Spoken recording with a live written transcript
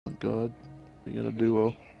God. We got a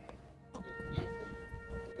duo.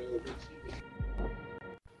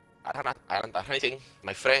 I don't have anything.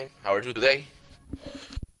 My friend, how are you today?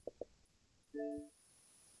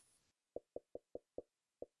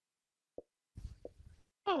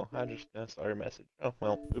 Oh, I saw your message. Oh,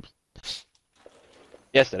 well, oops.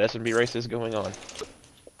 Yes, that S&B race is going on.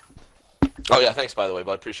 Oh yeah, thanks by the way,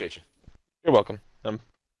 bud. Appreciate you. You're welcome.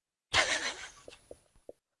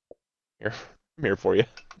 Here. I'm here for you.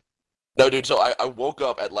 No, dude, so I woke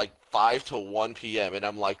up at like 5 to 1 p.m. and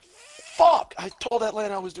I'm like, fuck! I told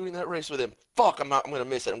Atlanta I was doing that race with him. Fuck, I'm gonna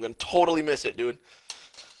miss it. I'm gonna totally miss it, dude.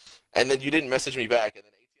 And then you didn't message me back, and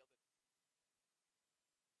then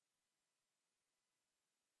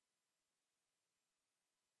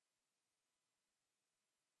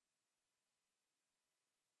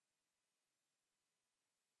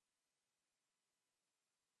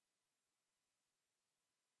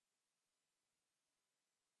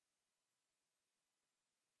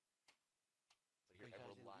Are you ATL guys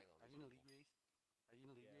everyone in lying on are me. you in a league race? Are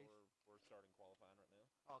you in a league race? We're starting qualifying right now.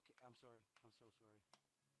 Okay, I'm sorry. I'm so sorry.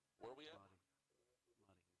 Where are we at? Modding.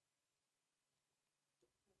 Modding.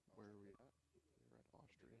 Where are we at? We're at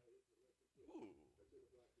Austria. Ooh. The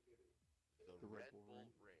The Red Red Bull Bull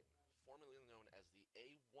Ring. Ring, formerly known as the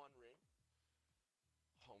A1 Ring,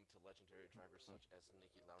 home to legendary drivers such as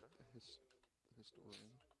Niki Lauda. The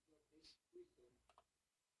historian.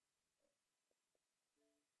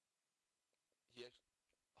 He actually,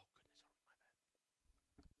 oh goodness, my bad.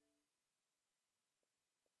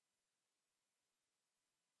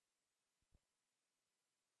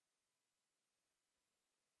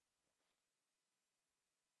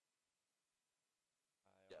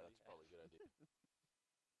 Yeah, that's probably a good idea.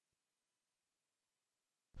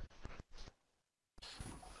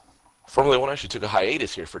 Formula One actually took a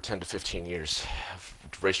hiatus here for 10 to 15 years. The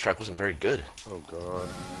racetrack wasn't very good. Oh, God.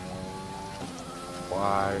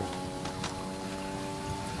 Why?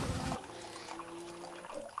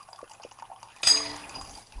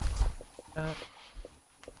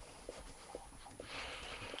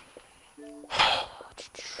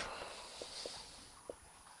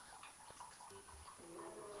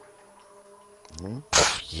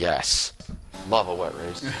 Yes. Love a wet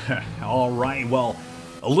race. All right, well,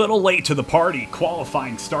 a little late to the party.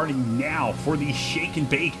 Qualifying starting now for the Shake and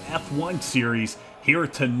Bake F1 series here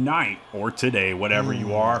tonight or today, whatever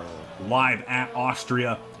you are, live at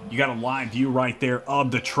Austria. You got a live view right there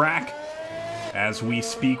of the track. As we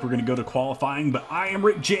speak, we're going to go to qualifying, but I am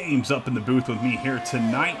Rick James up in the booth with me here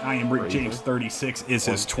tonight. I am Rick James 36 is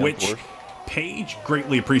his Twitch page.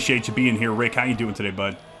 Greatly appreciate you being here, Rick. How you doing today,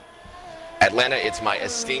 bud? Atlanta, it's my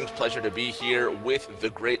esteemed pleasure to be here with the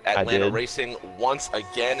great Atlanta Racing once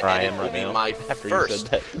again, and it will be my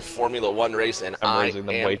first Formula One race, and I am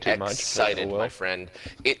excited, my friend.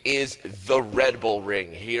 It is the Red Bull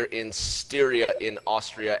Ring here in Styria in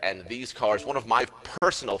Austria, and these cars, one of my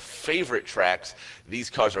personal favorite tracks, these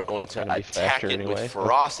cars are going to attack it with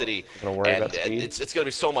ferocity, and it's going to be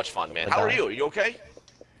so much fun, man. How are you? Are you okay?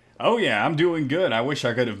 Oh yeah, I'm doing good. I wish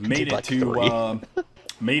I could have made it to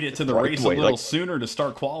made it to the race a little sooner to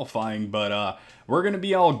start qualifying, but we're gonna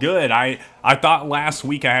be all good. I thought last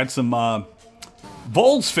week I had some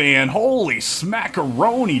Volz fan. Holy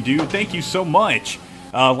smackaroni, dude! Thank you so much.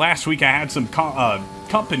 Last week I had some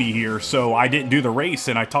company here, so I didn't do the race,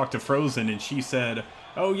 and I talked to Frozen, and she said,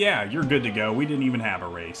 "Oh yeah, you're good to go. We didn't even have a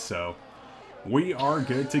race, so we are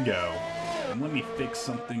good to go." And let me fix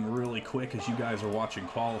something really quick as you guys are watching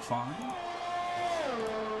qualifying.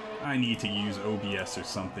 I need to use OBS or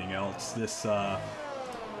something else. This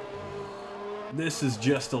is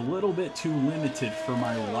just a little bit too limited for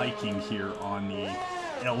my liking here on the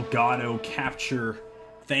Elgato capture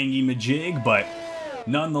thingy-majig, but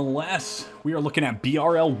nonetheless, we are looking at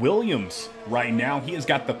BRL Williams right now. He has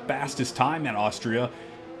got the fastest time at Austria.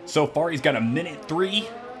 So far, he's got a minute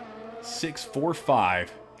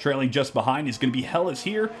 3:645. Trailing just behind is going to be Hellas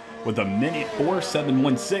here with a minute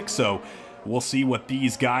 4:716. So we'll see what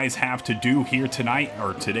these guys have to do here tonight,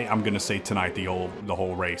 or today. I'm going to say tonight, the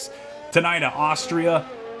whole race. Tonight at Austria.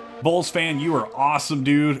 Bulls fan, you are awesome,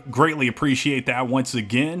 dude. Greatly appreciate that once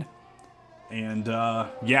again. And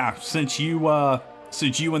yeah, since you and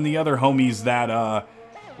the other homies that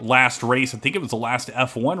last race, I think it was the last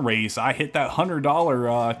F1 race, I hit that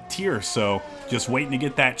 $100 tier. So just waiting to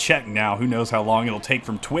get that check now. Who knows how long it'll take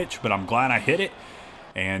from Twitch, but I'm glad I hit it.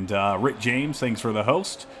 And Rick James, thanks for the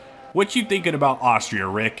host. What you thinking about Austria,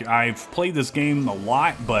 Rick? I've played this game a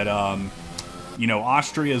lot, but you know,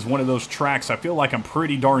 Austria is one of those tracks I feel like I'm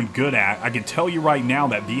pretty darn good at. I can tell you right now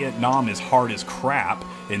that Vietnam is hard as crap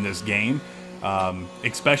in this game.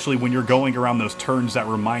 especially when you're going around those turns that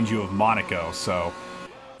remind you of Monaco. So,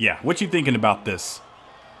 yeah, what you thinking about this?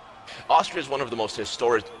 Austria is one of the most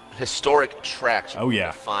historic tracks you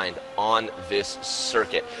can find on this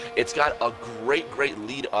circuit. It's got a great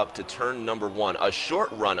lead up to turn number 1, a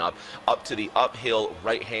short run up to the uphill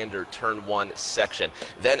right-hander turn 1 section.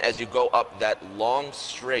 Then as you go up that long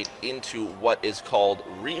straight into what is called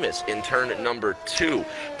Remus in turn number 2,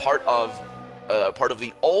 part of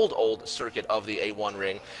the old circuit of the A1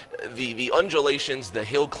 ring. The undulations, the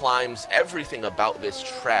hill climbs, everything about this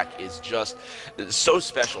track is just so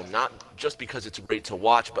special, not just because it's great to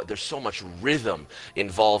watch, but there's so much rhythm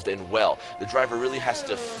involved in well. The driver really has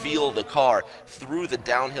to feel the car through the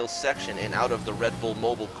downhill section and out of the Red Bull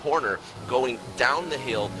Mobile corner, going down the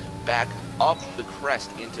hill, back up the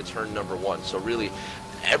crest into turn number 1. So really,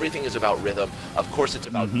 everything is about rhythm. Of course, it's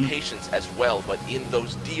about patience as well, but in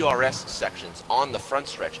those DRS sections on the front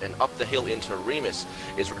stretch and up the hill into Remus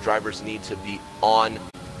is where drivers need to be on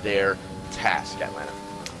their task, Atlanta.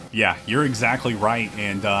 Yeah, you're exactly right,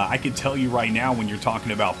 and I can tell you right now, when you're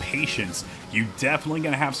talking about patience, you're definitely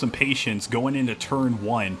going to have some patience going into turn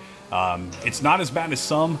 1. It's not as bad as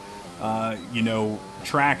some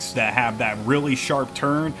tracks that have that really sharp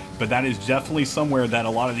turn, but that is definitely somewhere that a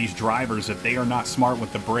lot of these drivers, if they are not smart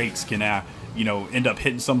with the brakes, can end up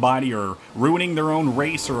hitting somebody or ruining their own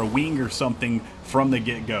race or a wing or something from the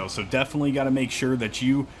get-go. So definitely got to make sure that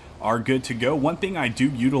you are good to go. One thing I do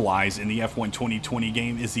utilize in the F1 2020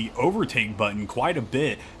 game is the overtake button quite a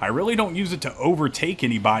bit. I really don't use it to overtake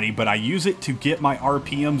anybody, but I use it to get my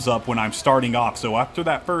RPMs up when I'm starting off. So after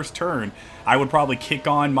that first turn, I would probably kick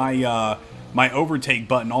on my my overtake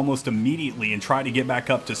button almost immediately and try to get back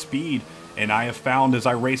up to speed. And I have found, as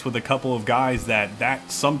I race with a couple of guys,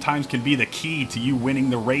 that sometimes can be the key to you winning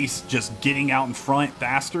the race, just getting out in front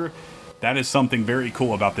faster. That is something very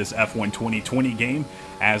cool about this F1 2020 game,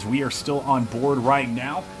 as we are still on board right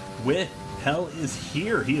now with Hell is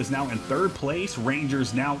Here. He is now in 3rd place.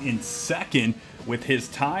 Ranger's now in 2nd with his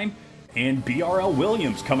time. And BRL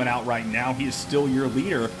Williams coming out right now. He is still your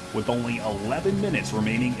leader with only 11 minutes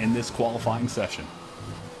remaining in this qualifying session.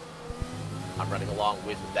 I'm running along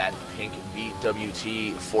with that pink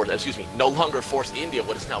BWT no longer Force India,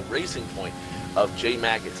 what is now Racing Point of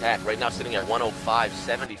J-Mac Attack. Right now sitting at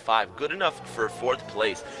 105.75, good enough for 4th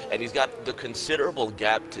place. And he's got the considerable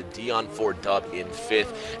gap to Dion Ford Dub in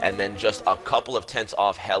 5th, and then just a couple of tenths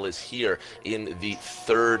off Hell is Here in the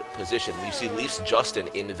 3rd position. You see Leafs Justin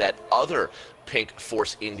in that other pink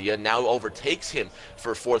Force India now overtakes him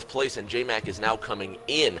for 4th place, and J-Mac is now coming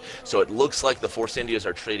in. So it looks like the Force Indias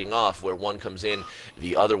are trading off, where one comes in,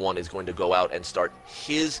 the other one is going to go out and start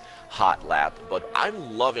his hot lap. But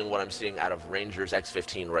I'm loving what I'm seeing out of Rangers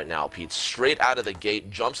X15 right now, Pete. Straight out of the gate,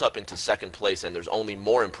 jumps up into 2nd place, and there's only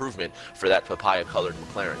more improvement for that papaya-colored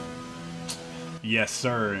McLaren. Yes,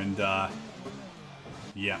 sir, and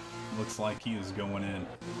yeah, looks like he is going in.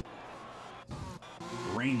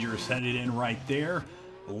 Rangers headed in right there.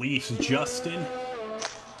 Leafs Justin.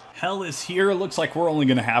 Hell is Here. Looks like we're only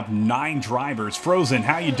going to have 9 drivers. Frozen,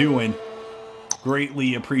 how you doing?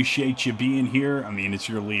 Greatly appreciate you being here. I mean, it's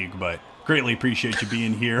your league, but greatly appreciate you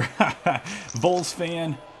being here. Vols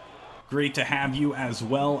fan, great to have you, as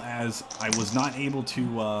well as I was not able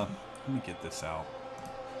to... let me get this out.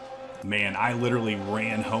 Man, I literally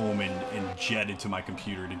ran home and jetted to my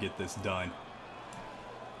computer to get this done.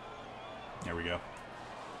 There we go.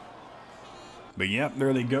 But yep,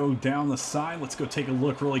 there they go down the side. Let's go take a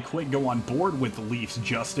look really quick. Go on board with the Leafs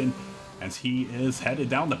Justin, as he is headed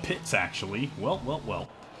down the pits, actually. Well.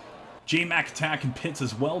 J-Mac Attack in pits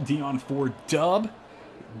as well. Dion Ford Dub.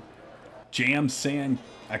 Jam Sandkith.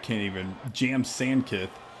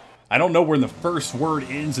 I don't know where the first word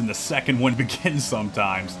ends and the second one begins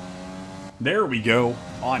sometimes. There we go.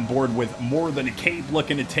 On board with More Than a Cape,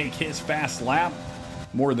 looking to take his fast lap.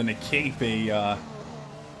 More Than a Cape, a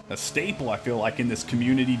staple, I feel like, in this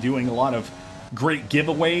community, doing a lot of great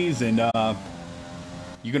giveaways. And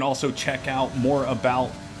you can also check out more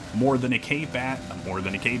about More Than a Cape at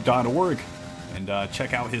morethanAcape.org, and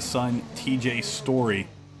check out his son TJ's story.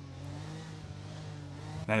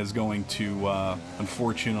 That is going to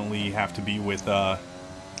unfortunately have to be with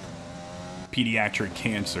pediatric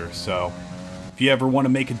cancer. So if you ever want to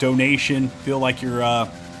make a donation, feel like you're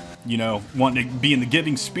wanting to be in the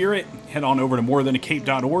giving spirit, head on over to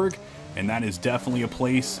morethanAcape.org, and that is definitely a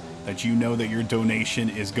place that you know that your donation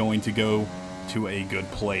is going to go to a good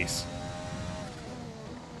place.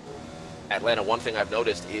 Atlanta, one thing I've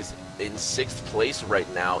noticed is in 6th place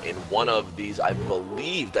right now in one of these, I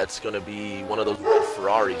believe that's going to be one of those red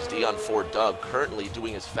Ferraris, Dion Ford Dub, currently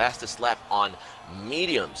doing his fastest lap on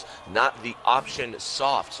mediums, not the option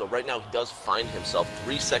soft. So right now he does find himself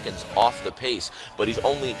 3 seconds off the pace, but he's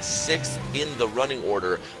only 6th in the running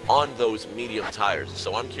order on those medium tires.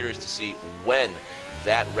 So I'm curious to see when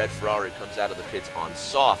that red Ferrari comes out of the pits on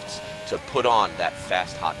softs to put on that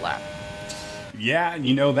fast hot lap. Yeah,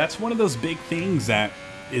 you know, that's one of those big things that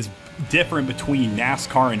is different between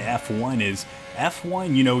NASCAR and F1 is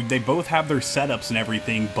F1, you know, they both have their setups and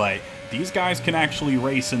everything, but these guys can actually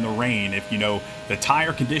race in the rain. If, you know, the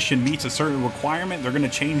tire condition meets a certain requirement, they're going to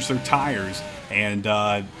change their tires. And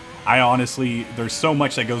I honestly, there's so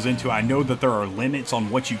much that goes into it. I know that there are limits on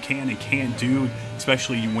what you can and can't do,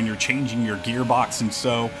 especially when you're changing your gearbox and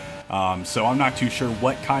so I'm not too sure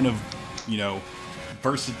what kind of, you know,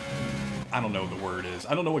 I don't know what the word is.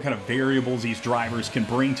 I don't know what kind of variables these drivers can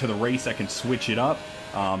bring to the race that can switch it up.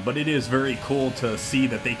 But it is very cool to see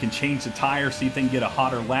that they can change the tire, see if they can get a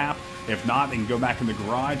hotter lap. If not, they can go back in the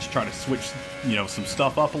garage, try to switch, you know, some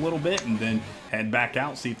stuff up a little bit, and then head back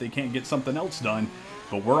out, see if they can't get something else done.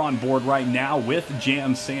 But we're on board right now with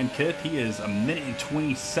Jam Sandkith. He is 1 minute and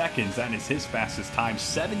 20 seconds. That is his fastest time.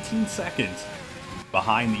 17 seconds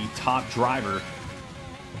behind the top driver.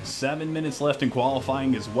 7 minutes left in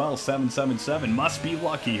qualifying as well. 7:77. Must be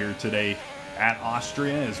lucky here today at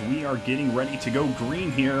Austria as we are getting ready to go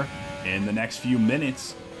green here in the next few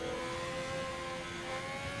minutes.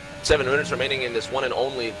 7 minutes remaining in this one and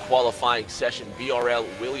only qualifying session. BRL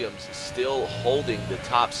Williams still holding the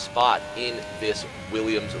top spot in this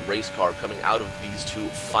Williams race car coming out of these 2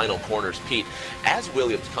 final corners. Pete, as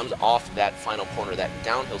Williams comes off that final corner, that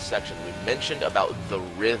downhill section, we mentioned about the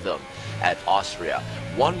rhythm at Austria.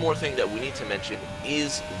 One more thing that we need to mention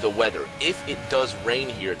is the weather. If it does rain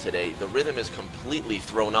here today, the rhythm is completely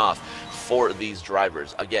thrown off for these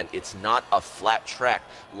drivers. Again, it's not a flat track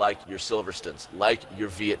like your Silverstones, like your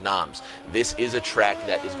Vietnams. This is a track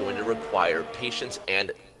that is going to require patience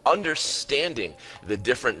and understanding the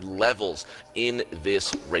different levels in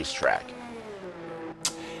this racetrack.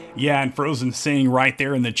 Yeah, and Frozen saying right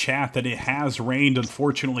there in the chat that it has rained,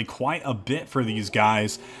 unfortunately, quite a bit for these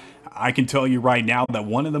guys. I can tell you right now that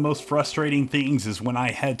one of the most frustrating things is when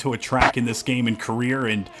I head to a track in this game in career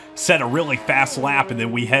and set a really fast lap, and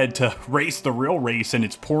then we head to race the real race and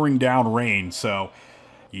it's pouring down rain. So,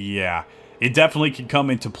 yeah, it definitely can come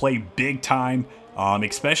into play big time,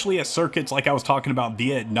 especially at circuits like I was talking about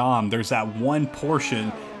Vietnam. There's that one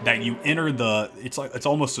portion that you enter it's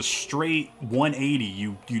almost a straight 180.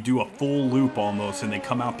 You do a full loop almost and then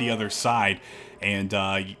come out the other side. And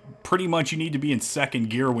pretty much you need to be in second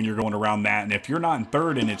gear when you're going around that. And if you're not in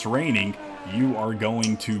third and it's raining, you are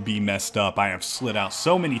going to be messed up. I have slid out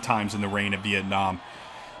so many times in the rain at Vietnam.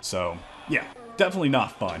 So, yeah, definitely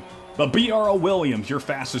not fun. But BRL Williams, your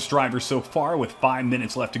fastest driver so far with 5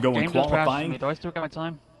 minutes left to go in qualifying, do I still got my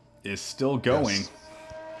time? is still going. Yes.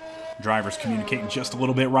 Drivers communicating just a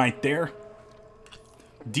little bit right there.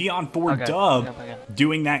 Dion Ford Dub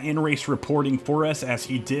doing that in-race reporting for us as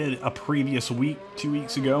he did a previous week, 2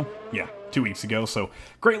 weeks ago. Yeah, 2 weeks ago. So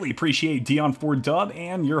greatly appreciate Dion Ford Dub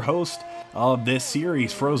and your host of this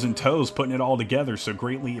series, Frozen Toes, putting it all together. So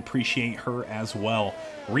greatly appreciate her as well.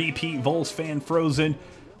 Repeat Vols fan Frozen.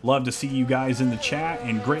 Love to see you guys in the chat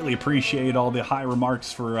and greatly appreciate all the high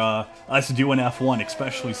remarks for us doing F1,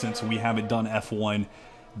 especially since we haven't done F1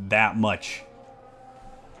 that much.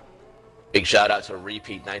 Big shout out to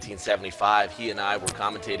Repeat 1975. He and I were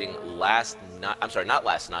commentating last night. I'm sorry, not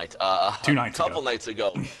last night. 2 nights ago. A couple nights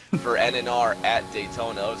ago for NNR at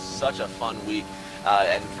Daytona. It was such a fun week.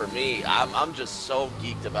 And for me, I'm just so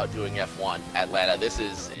geeked about doing F1 Atlanta. This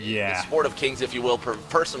is the sport of kings, if you will.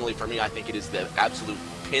 Personally, for me, I think it is the absolute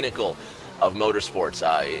pinnacle of motorsports.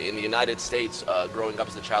 In the United States, growing up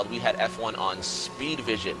as a child, we had F1 on Speed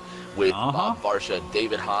Vision with Bob Varsha,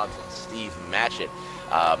 David Hobbs, and Steve Matchett.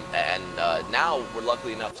 Now we're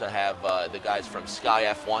lucky enough to have the guys from Sky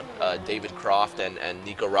F1, David Croft and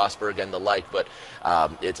Nico Rosberg and the like. But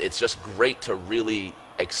it's just great to really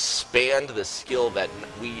expand the skill that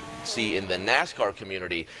we see in the NASCAR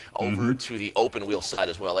community over to the open wheel side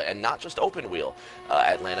as well. And not just open wheel,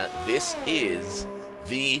 Atlanta. This is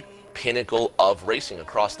the pinnacle of racing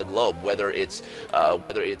across the globe, whether it's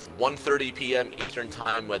 1:30 p.m. Eastern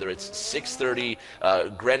time, whether it's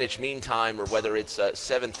 6:30 Greenwich Mean Time, or whether it's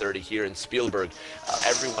 7:30 here in Spielberg.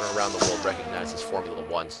 Everyone around the world recognizes Formula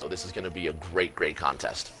One, so this is going to be a great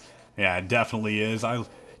contest. Yeah, it definitely is. I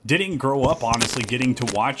didn't grow up, honestly, getting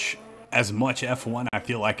to watch as much F1, I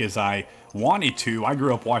feel like, as I wanted to. I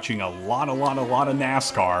grew up watching a lot of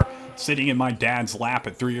NASCAR. sitting in my dad's lap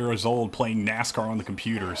at 3 years old playing NASCAR on the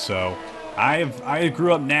computer. So I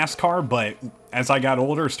grew up NASCAR, but as I got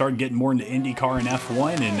older, started getting more into IndyCar and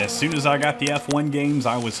F1, and as soon as I got the F1 games,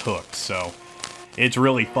 I was hooked. So it's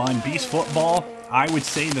really fun. Beast Football, I would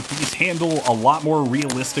say that these handle a lot more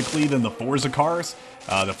realistically than the Forza cars.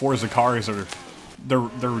 The Forza cars are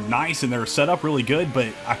they're nice and they're set up really good, but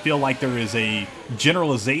I feel like there is a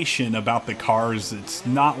generalization about the cars. It's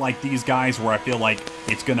not like these guys where I feel like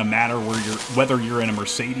it's going to matter whether you're in a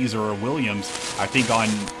Mercedes or a Williams. I think on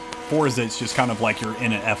Forza it's just kind of like you're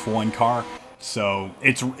in an F1 car. So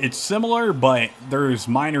it's similar, but there's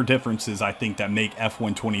minor differences I think that make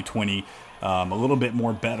F1 2020 a little bit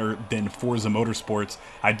more better than Forza Motorsports.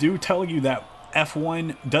 I do tell you that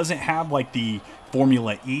F1 doesn't have like the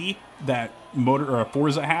Formula E that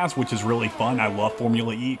Forza has, which is really fun. I love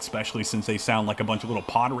Formula E, especially since they sound like a bunch of little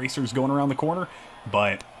pod racers going around the corner.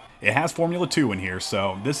 But it has Formula 2 in here,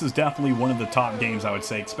 so this is definitely one of the top games, I would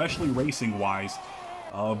say, especially racing-wise,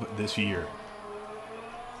 of this year.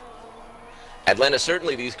 Atlanta,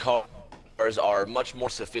 certainly these cars are much more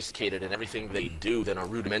sophisticated in everything they do than a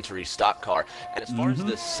rudimentary stock car. And as far as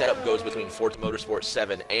the setup goes between Forza Motorsport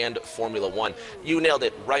 7 and Formula 1, you nailed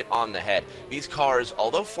it right on the head. These cars,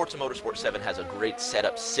 although Forza Motorsport 7 has a great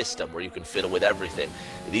setup system where you can fiddle with everything,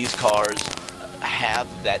 these cars have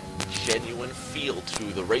that genuine feel to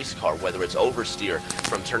the race car, whether it's oversteer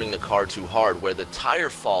from turning the car too hard, where the tire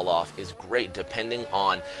fall off is great depending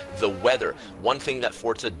on the weather. One thing that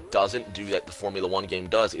Forza doesn't do that the Formula 1 game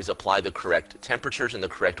does is apply the correct temperatures and the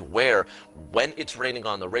correct wear when it's raining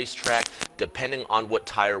on the racetrack, depending on what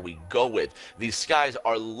tire we go with. These skies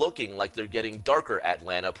are looking like they're getting darker,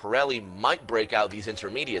 Atlanta. Pirelli might break out these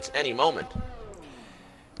intermediates any moment.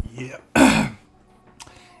 Yeah.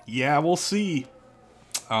 Yeah, we'll see.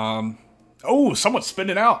 Oh, someone's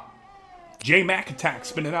spinning out. J-Mac attack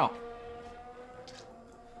spinning out.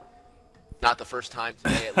 Not the first time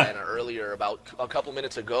today, Atlanta. Earlier, about a couple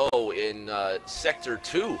minutes ago in Sector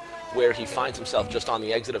 2, where he finds himself just on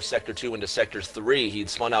the exit of Sector 2 into Sector 3. He'd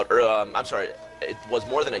spun out, I'm sorry, it was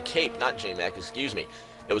more than a cape, not J-Mac, excuse me.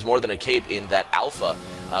 It was more than a cape in that Alpha,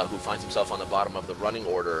 who finds himself on the bottom of the running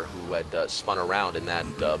order, who had spun around in that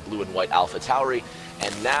blue and white Alpha Tauri.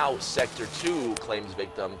 And now Sector 2 claims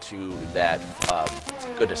victim to that,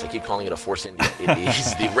 goodness, I keep calling it a Force India. It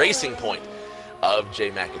is the racing point of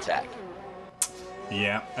J-Mac Attack.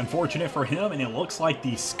 Yeah, unfortunate for him, and it looks like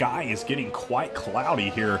the sky is getting quite cloudy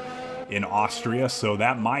here in Austria, so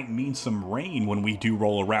that might mean some rain when we do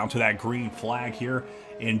roll around to that green flag here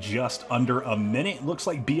in just under a minute. Looks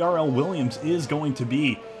like BRL Williams is going to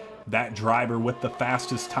be that driver with the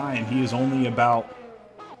fastest time. He is only about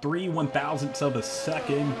 3/1000ths of a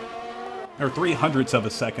second, or 300ths of a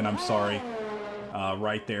second, I'm sorry,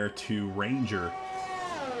 right there to Ranger.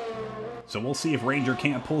 So we'll see if Ranger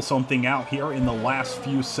can't pull something out here in the last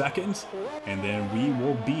few seconds, and then we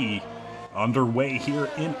will be underway here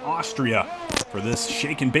in Austria for this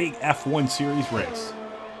Shake and Bake F1 Series race.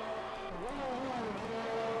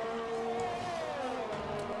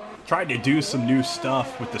 Tried to do some new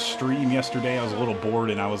stuff with the stream yesterday. I was a little bored,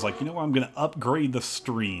 and I was like, you know what, I'm going to upgrade the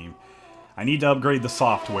stream. I need to upgrade the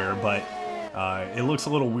software, but it looks a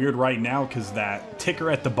little weird right now because that ticker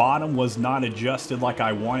at the bottom was not adjusted like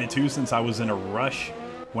I wanted to since I was in a rush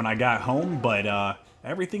when I got home, but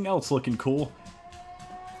everything else looking cool.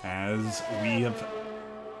 As we have,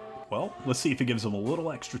 well, let's see if it gives them a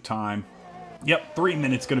little extra time. Yep, 3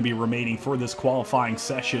 minutes going to be remaining for this qualifying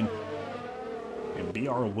session. And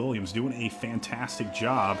B.R. Williams doing a fantastic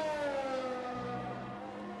job.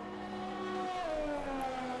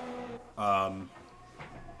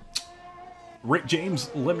 Rick James,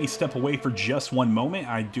 let me step away for just one moment.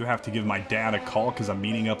 I do have to give my dad a call because I'm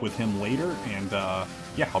meeting up with him later. And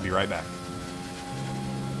yeah, I'll be right back.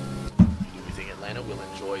 We'll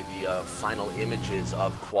enjoy the final images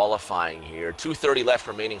of qualifying here. 2:30 left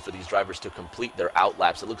remaining for these drivers to complete their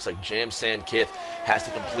outlaps. It looks like Jam Sand Kith has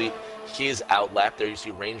to complete his outlap. There you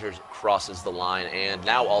see Rangers crosses the line, and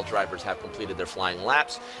now all drivers have completed their flying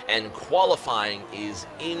laps, and qualifying is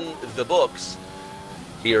in the books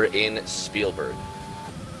here in Spielberg.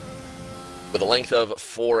 With a length of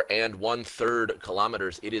 4 1/3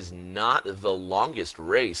 kilometers, it is not the longest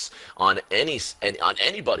race on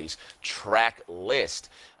anybody's track list.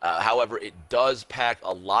 However, it does pack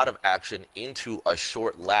a lot of action into a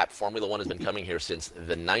short lap. Formula One has been coming here since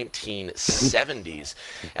the 1970s,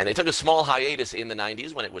 and they took a small hiatus in the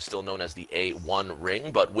 90s when it was still known as the A1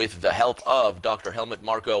 Ring, but with the help of Dr. Helmut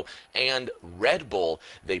Marko and Red Bull,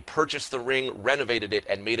 they purchased the ring, renovated it,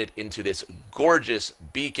 and made it into this gorgeous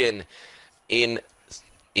beacon in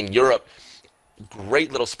Europe.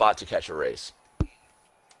 Great little spot to catch a race.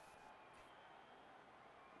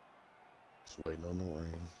 Just waiting on the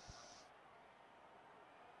rain.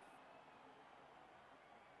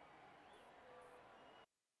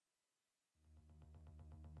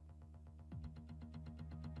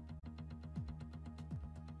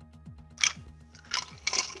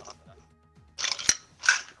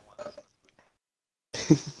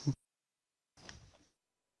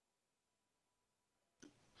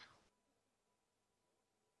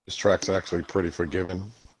 This track's actually pretty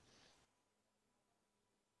forgiving.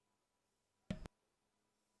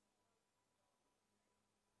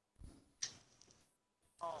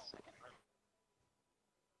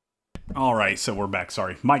 All right, so we're back.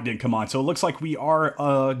 Sorry, Mike didn't come on. So it looks like we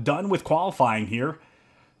are done with qualifying here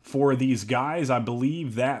for these guys. I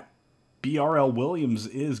believe that BRL Williams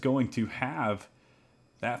is going to have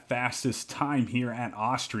that fastest time here at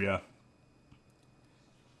Austria.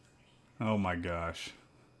 Oh my gosh.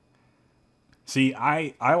 See,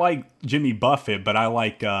 I like Jimmy Buffett, but I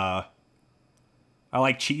like Cheeseburger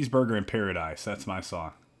in Paradise. That's my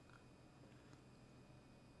song.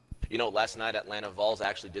 You know, last night Atlanta Vols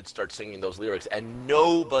actually did start singing those lyrics, and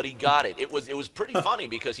nobody got it. It was pretty funny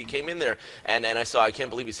because he came in there, and I saw, I can't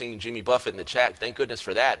believe he's singing Jimmy Buffett in the chat. Thank goodness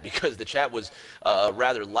for that, because the chat was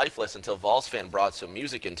rather lifeless until Vols fan brought some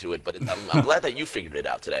music into it. But I'm glad that you figured it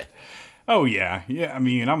out today. Oh yeah. I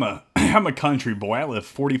mean, I'm a country boy. I live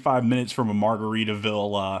 45 minutes from a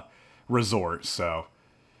Margaritaville resort, so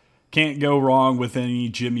can't go wrong with any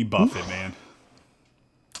Jimmy Buffett, man.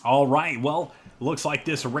 All right, well, looks like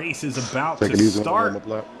this race is about to start.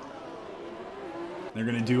 They're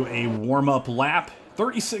going to do a warm-up lap.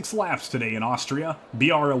 36 laps today in Austria.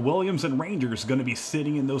 BRL Williams and Rangers going to be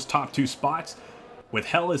sitting in those top two spots, with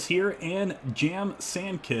Hell is here and Jam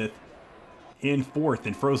Sandkith in fourth.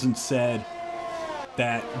 And Frozen said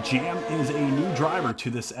that Jam is a new driver to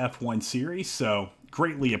this F1 series, so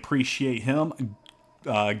greatly appreciate him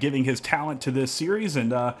giving his talent to this series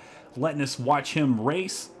and letting us watch him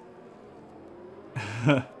race.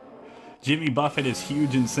 Jimmy Buffett is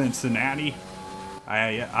huge in Cincinnati.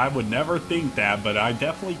 I would never think that, but I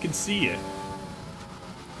definitely can see it.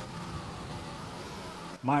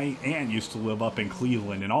 My aunt used to live up in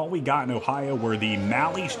Cleveland, and all we got in Ohio were the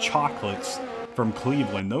Mally's chocolates from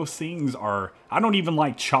Cleveland. Those things are... I don't even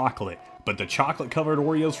like chocolate, but the chocolate-covered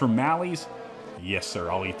Oreos from Mally's, yes,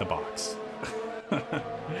 sir, I'll eat the box.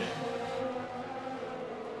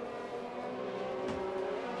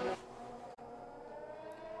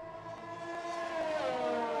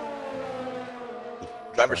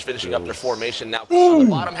 Drivers finishing up their formation now on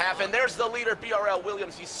the bottom half, and there's the leader, BRL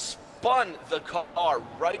Williams. He spun the car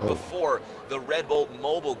right before the Red Bull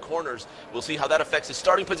Mobile corners. We'll see how that affects his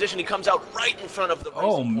starting position. He comes out right in front of the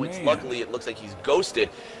racing points. Man. Luckily, it looks like he's ghosted,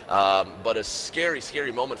 but a scary,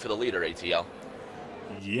 scary moment for the leader, ATL.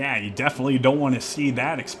 Yeah, you definitely don't want to see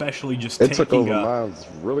that, especially just taking took over miles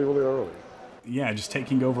really, really early. Yeah, just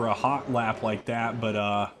taking over a hot lap like that.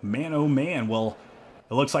 But, man, oh, man, well...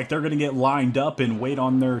 It looks like they're going to get lined up and wait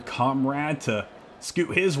on their comrade to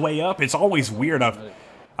scoot his way up. It's always weird.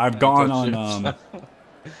 I've gone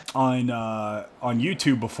on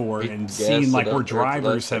YouTube before and seen like where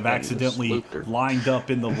drivers have accidentally lined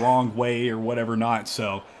up in the wrong way or whatever not.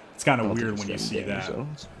 So it's kind of weird when you see that. You're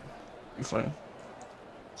fine.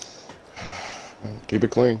 Keep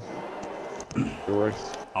it clean. Good race.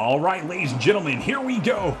 All right, ladies and gentlemen, here we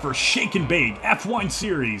go for Shake and Bake F1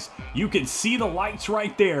 Series. You can see the lights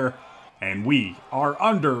right there, and we are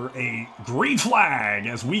under a green flag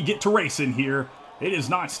as we get to racing here. It is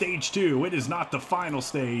not stage 2. It is not the final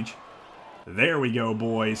stage. There we go,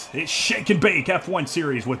 boys. It's Shake and Bake F1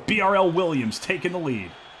 Series with BRL Williams taking the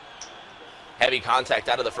lead. Heavy contact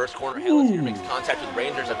out of the first corner. Hell here makes contact with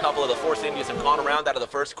Rangers. A couple of the Force Indias have gone around out of the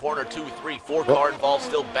first corner. 2, 3, 4 car involved,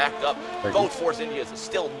 still backed up. Both Force Indias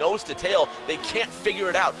still nose to tail. They can't figure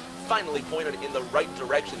it out. Finally pointed in the right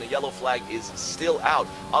direction. The yellow flag is still out,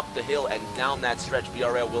 up the hill and down that stretch.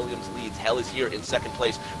 BRL Williams leads. Hell is here in second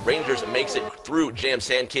place. Rangers makes it through. Jam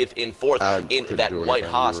Sandkith in fourth in that white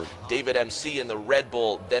Haas. David MC in the Red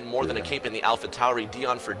Bull. Then more than a cape in the Alpha Tauri.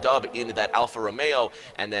 Dion for Dub in that Alfa Romeo.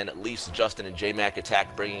 And then Leafs, Justin, and J-Mac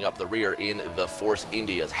Attack bringing up the rear in the Force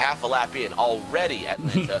Indias. Half a lap in already,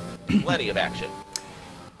 Atlanta. Plenty of action.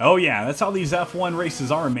 Oh yeah, that's how these F1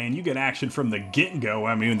 races are, man. You get action from the get-go.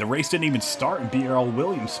 I mean, the race didn't even start and BRL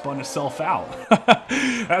Williams spun himself out.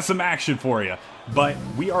 That's some action for you. But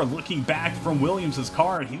we are looking back from Williams'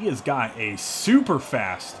 car, and he has got a super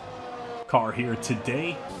fast car here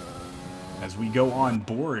today. As we go on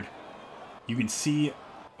board, you can see...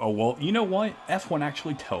 Oh, well, you know what? F1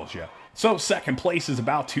 actually tells you. So second place is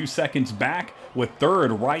about 2 seconds back, with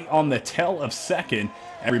third right on the tail of second.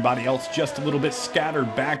 Everybody else just a little bit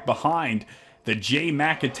scattered back behind. The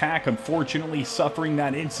J-Mac attack, unfortunately, suffering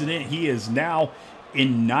that incident. He is now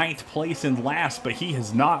in 9th place and last, but he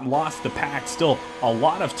has not lost the pack. Still a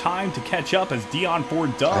lot of time to catch up, as Dion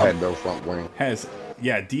Ford Dub I had no front wing. has,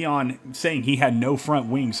 yeah, Dion saying he had no front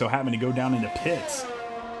wing, so having to go down into pits.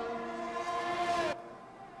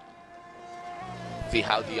 See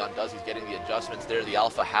how Dion does. He's getting the adjustments there. The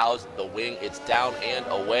Alpha House, the wing, it's down and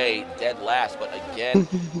away, dead last. But again,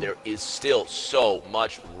 there is still so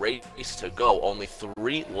much race to go. Only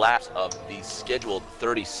 3 laps of the scheduled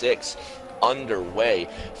 36 underway.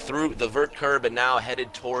 Through the vert curb and now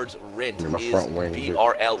headed towards Rint is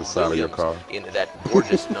BRL Williams in that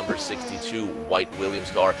gorgeous number 62 white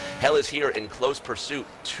Williams car. Hell is here in close pursuit,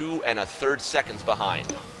 2 1/3 seconds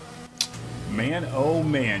behind. Man, oh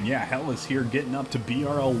man, yeah, Hell is here getting up to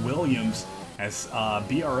BRL Williams as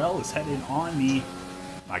BRL is headed on the,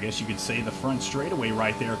 I guess you could say, the front straightaway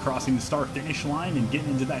right there, crossing the start-finish line and getting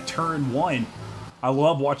into that turn 1. I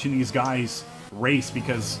love watching these guys race,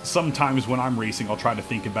 because sometimes when I'm racing, I'll try to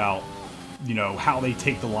think about, you know, how they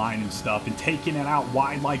take the line and stuff, and taking it out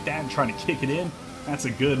wide like that and trying to kick it in, that's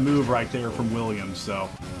a good move right there from Williams. So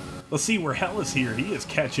let's see where Hell is here. He is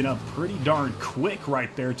catching up pretty darn quick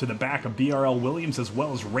right there to the back of BRL Williams, as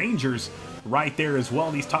well as Rangers right there as well.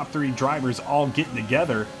 These top 3 drivers all getting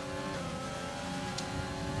together.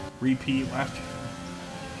 Repeat left.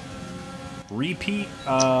 Repeat,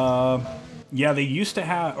 yeah, they used to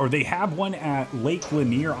have, or they have one at Lake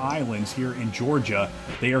Lanier Islands here in Georgia.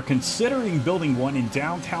 They are considering building one in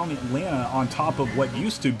downtown Atlanta on top of what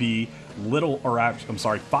used to be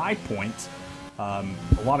Five Points. A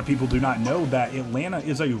lot of people do not know that Atlanta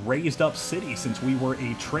is a raised up city, since we were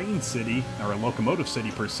a train city, or a locomotive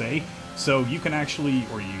city per se. So you can actually,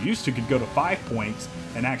 or you used to, could go to 5 Points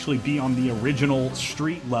and actually be on the original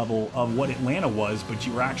street level of what Atlanta was, but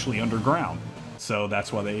you were actually underground. So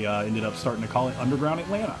that's why they ended up starting to call it Underground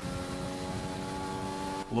Atlanta.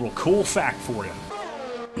 A little cool fact for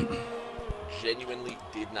you. Genuinely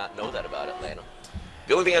did not know that about Atlanta.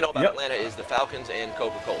 The only thing I know about Atlanta is the Falcons and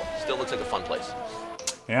Coca-Cola. Still looks like a fun place.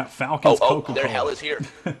 Yeah, Falcons, Coca-Cola. There, Hell is here.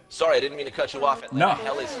 Sorry, I didn't mean to cut you off. Atlanta. No.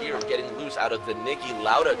 Hell is here, getting loose out of the Niki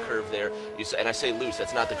Lauda curve there. And I say loose,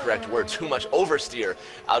 that's not the correct word. Too much oversteer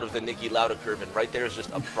out of the Niki Lauda curve. And right there is just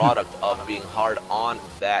a product of being hard on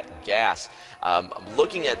that gas. I'm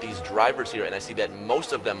looking at these drivers here, and I see that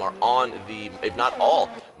most of them are on the, if not all,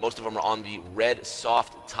 most of them are on the red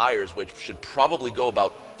soft tires, which should probably go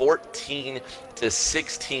about 14 to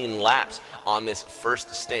 16 laps on this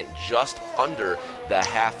first stint, just under the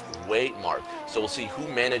halfway mark. So we'll see who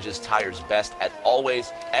manages tires best. As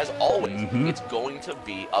always, it's going to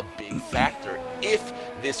be a big factor if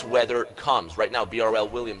this weather comes. Right now, BRL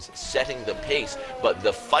Williams setting the pace, but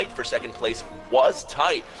the fight for second place was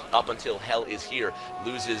tight up until Hell is here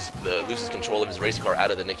loses control of his race car out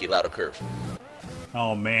of the Niki Lauda curve.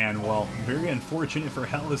 Oh man, well, very unfortunate for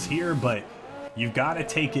Hell is here, but you've got to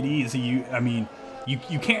take it easy.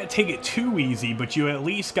 You can't take it too easy, but you at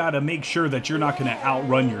least got to make sure that you're not going to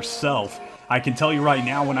outrun yourself. I can tell you right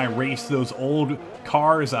now, when I raced those old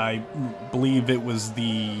cars, I believe it was I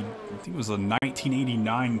think it was a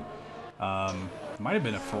 1989, it might have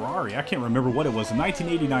been a Ferrari. I can't remember what it was, a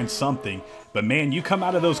 1989 something. But man, you come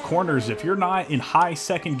out of those corners, if you're not in high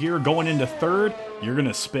second gear going into third, you're going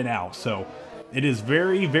to spin out. So it is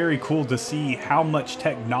very, very cool to see how much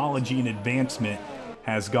technology and advancement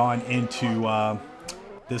has gone into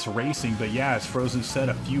this racing. But yeah, as Frozen said,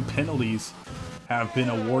 a few penalties have been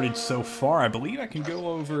awarded so far. I believe I can go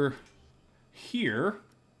over here.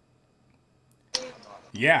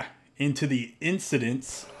 Yeah, into the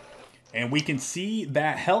incidents. And we can see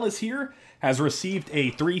that Hell is here has received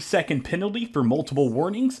a 3-second penalty for multiple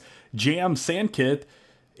warnings. Jam Sandkith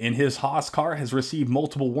in his Haas car has received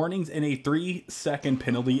multiple warnings and a 3-second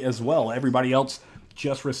penalty as well. Everybody else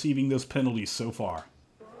just receiving those penalties so far.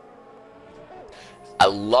 I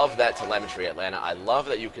love that telemetry, Atlanta. I love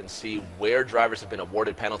that you can see where drivers have been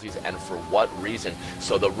awarded penalties and for what reason.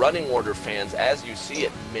 So the running order, fans, as you see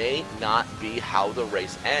it, may not be how the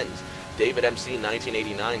race ends. David MC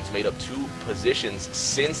 1989's made up 2 positions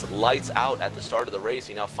since lights out at the start of the race.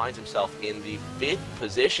 He now finds himself in the 5th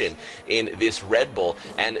position in this Red Bull,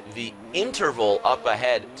 and the interval up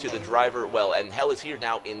ahead to the driver, well, and Hell is here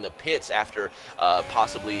now in the pits after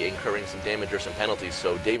possibly incurring some damage or some penalties.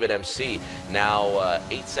 So David MC now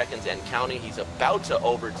 8 seconds and counting. He's about to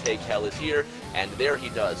overtake Hell is here, and there he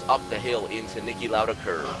does, up the hill into Niki Lauda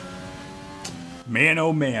curve. Man,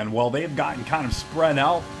 oh man. Well, they've gotten kind of spread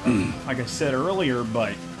out, like I said earlier,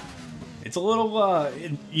 but it's a little,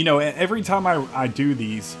 you know, every time I do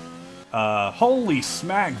these, holy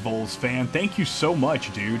smack, Vols fan, thank you so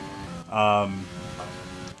much, dude.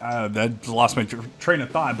 That lost my train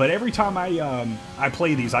of thought, but every time I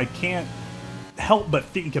play these, I can't help but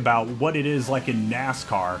think about what it is like in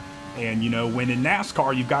NASCAR. And, you know, when in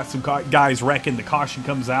NASCAR, you've got some guys wrecking, the caution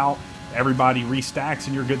comes out, everybody restacks,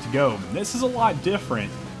 and you're good to go. This is a lot different.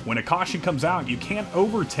 When a caution comes out, you can't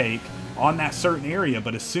overtake on that certain area,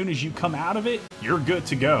 but as soon as you come out of it, you're good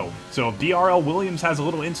to go. So if BRL Williams has a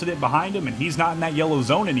little incident behind him and he's not in that yellow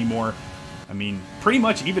zone anymore, I mean, pretty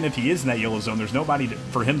much even if he is in that yellow zone, there's nobody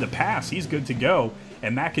for him to pass. He's good to go.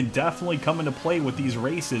 And that can definitely come into play with these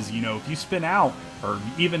races. You know, if you spin out or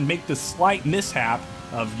even make the slight mishap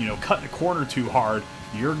of, you know, cutting a corner too hard,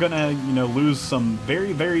 you're going to, you know, lose some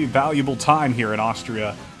very, very valuable time here in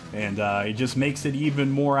Austria. And it just makes it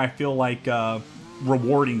even more, I feel like,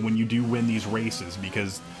 rewarding when you do win these races,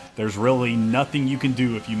 because there's really nothing you can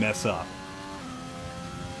do if you mess up.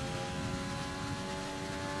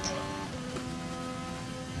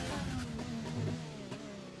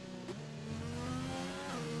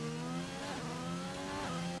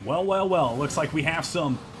 Well, looks like we have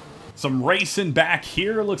some racing back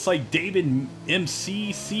here. Looks like David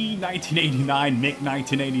MCC 1989, Mick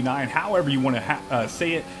 1989, however you want to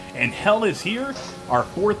say it. And Hell is here, our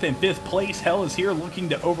 4th and 5th place. Hell is here looking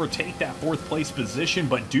to overtake that 4th place position,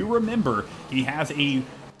 but do remember he has a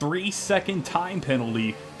 3-second time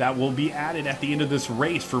penalty that will be added at the end of this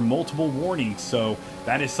race for multiple warnings. So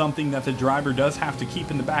that is something that the driver does have to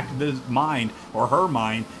keep in the back of his mind, or her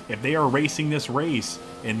mind, if they are racing this race.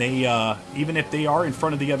 And they, even if they are in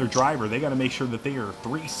front of the other driver, they got to make sure that they are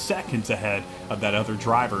 3 seconds ahead of that other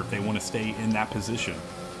driver if they want to stay in that position.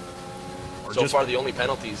 So far, the only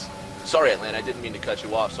penalties. Sorry, Atlanta, I didn't mean to cut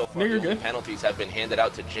you off. So far, the only penalties have been handed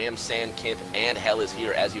out to Jam, Sand, Kimp, and Hell is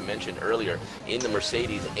here, as you mentioned earlier, in the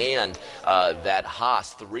Mercedes and that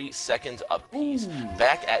Haas, 3 seconds apiece.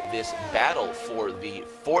 Back at this battle for the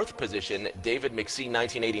 4th position, David McSee,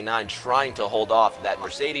 1989, trying to hold off that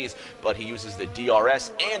Mercedes, but he uses the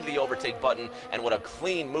DRS and the overtake button, and what a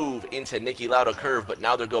clean move into Niki Lauda curve. But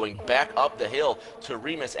now they're going back up the hill to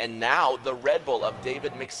Remus, and now the Red Bull of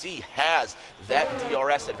David McSee has that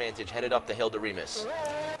DRS advantage headed up the hill to Remus.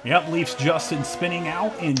 Yep, Leafs Justin spinning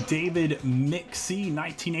out, and David McSee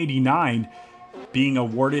 1989 being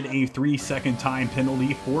awarded a 3-second time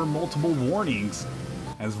penalty for multiple warnings.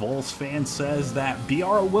 As Vols fan says that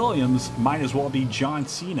B.R. Williams might as well be John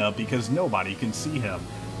Cena because nobody can see him.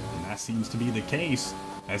 And that seems to be the case,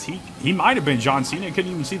 as he might have been John Cena,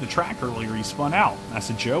 couldn't even see the track earlier, he spun out. That's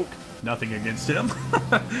a joke, nothing against him.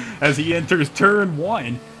 As he enters turn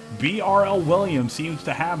 1, BRL Williams seems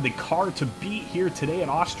to have the car to beat here today at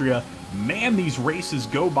Austria. Man, these races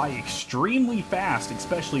go by extremely fast,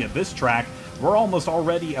 especially at this track. We're almost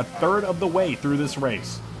already a third of the way through this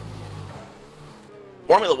race.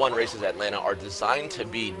 Formula One races at Atlanta are designed to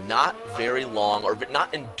be not very long, or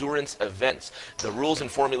not endurance events. The rules in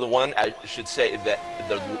Formula One, I should say that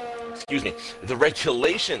the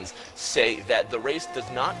regulations say that the race does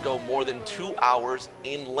not go more than 2 hours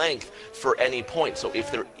in length for any point. So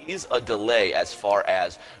if there is a delay as far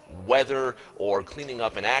as weather or cleaning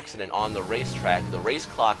up an accident on the racetrack, the race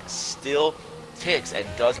clock still ticks and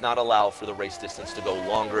does not allow for the race distance to go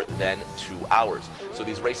longer than 2 hours. So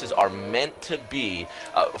these races are meant to be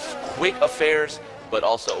quick affairs, but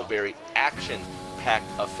also very action-packed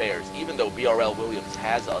affairs. Even though BRL Williams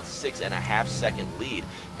has a 6.5-second lead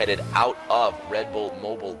headed out of Red Bull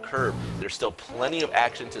Mobile Curb, there's still plenty of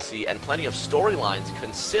action to see and plenty of storylines,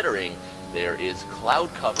 considering there is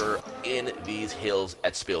cloud cover in these hills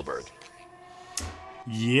at Spielberg.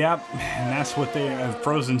 Yep, and that's what they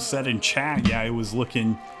Frozen said in chat. Yeah, it was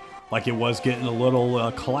looking like it was getting a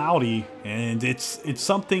little cloudy, and it's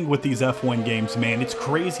something with these F1 games, man. It's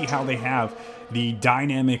crazy how they have the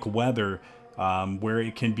dynamic weather where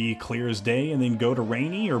it can be clear as day and then go to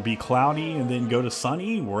rainy, or be cloudy and then go to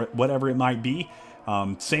sunny, or whatever it might be.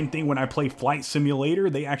 Same thing when I play Flight Simulator.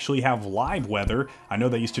 They actually have live weather. I know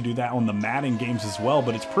they used to do that on the Madden games as well,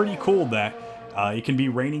 but it's pretty cool that it can be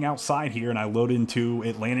raining outside here, and I load into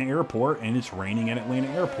Atlanta Airport, and it's raining at Atlanta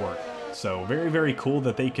Airport. So very, very cool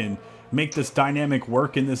that they can make this dynamic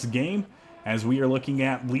work in this game. As we are looking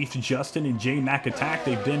at Leaf Justin and J Mac Attack,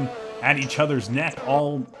 they've been at each other's neck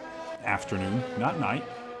all afternoon, not night.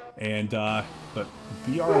 And but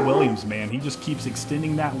BR Williams, man, he just keeps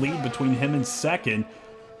extending that lead between him and second.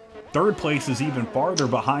 Third place is even farther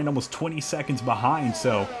behind, almost 20 seconds behind.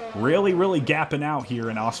 So really, really gapping out here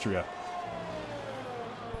in Austria.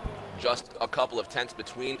 just a couple of tenths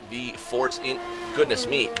between the forts in, goodness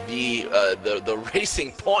me, the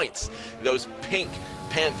racing points, those pink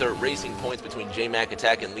Panther racing points between J-Mac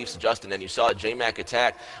Attack and Leafs Justin, and you saw J-Mac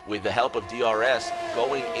Attack with the help of DRS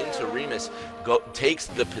going into Remus, takes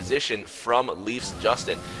the position from Leafs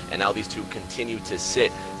Justin, and now these two continue to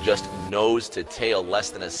sit just nose to tail, less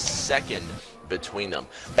than a second between them.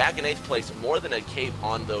 Back in 8th place, more than a cape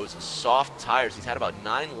on those soft tires. He's had about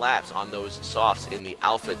 9 laps on those softs in the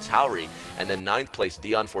Alpha Tauri, and then 9th place,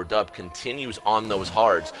 Dion4Dub continues on those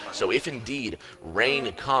hards. So if indeed rain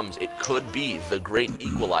comes, it could be the great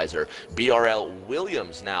equalizer. BRL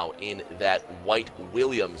Williams now in that white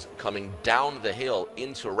Williams coming down the hill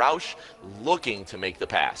into Roush, looking to make the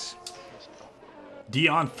pass.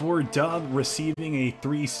 Dion4Dub receiving a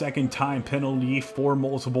 3-second time penalty for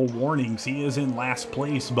multiple warnings. He is in last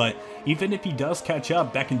place, but even if he does catch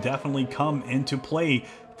up, that can definitely come into play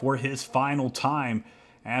for his final time.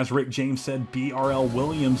 As Rick James said, BRL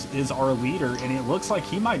Williams is our leader, and it looks like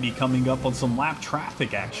he might be coming up on some lap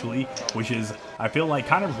traffic, actually, which is, I feel like,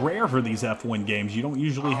 kind of rare for these F1 games. You don't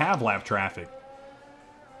usually have lap traffic.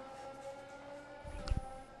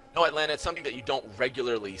 No, Atlanta, it's something that you don't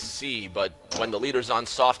regularly see, but when the leader's on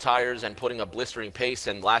soft tires and putting a blistering pace,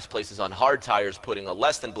 and last place is on hard tires putting a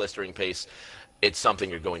less than blistering pace, it's something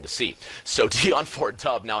you're going to see. So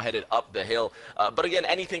Dion4Dub now headed up the hill. But again,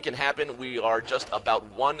 anything can happen. We are just about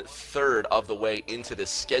 1/3 of the way into the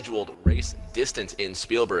scheduled race distance in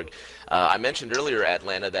Spielberg. I mentioned earlier,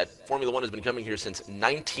 Atlanta, that Formula 1 has been coming here since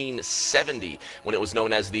 1970, when it was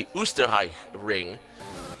known as the Österreich Ring.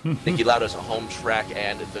 Niki Lauda's home track,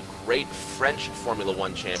 and the great French Formula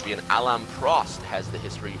 1 champion Alain Prost has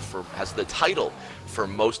the title for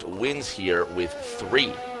most wins here with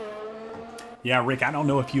 3. Yeah, Rick, I don't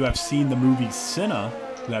know if you have seen the movie Senna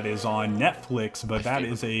that is on Netflix, but that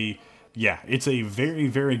is it's a very,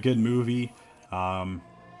 very good movie. I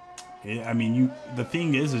mean, the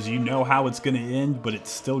thing is you know how it's going to end, but it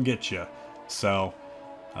still gets you. So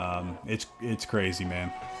it's crazy,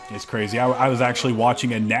 man. It's crazy. I was actually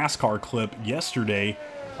watching a NASCAR clip yesterday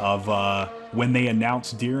of when they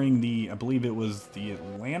announced during I believe it was the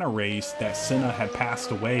Atlanta race, that Senna had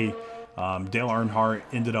passed away. Dale Earnhardt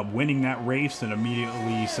ended up winning that race and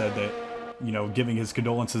immediately said that, you know, giving his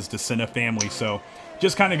condolences to Senna family. So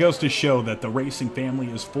just kind of goes to show that the racing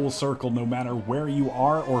family is full circle. No matter where you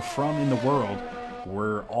are or from in the world,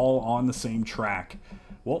 we're all on the same track.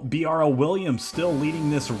 Well, BRL Williams still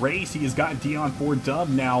leading this race. He has got Dion4Dub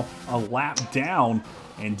now a lap down,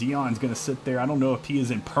 and Dion's going to sit there. I don't know if he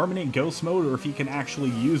is in permanent ghost mode or if he can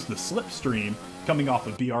actually use the slipstream coming off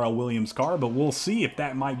of BRL Williams' car, but we'll see if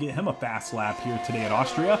that might get him a fast lap here today at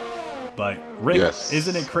Austria. But Rick,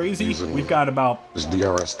 isn't it crazy? We've got about this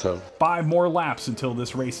DRS toe. 5 more laps until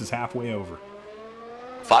this race is halfway over.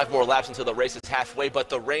 5 more laps until the race is halfway, but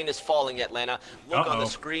the rain is falling, Atlanta. Look on the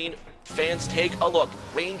screen. Fans, take a look.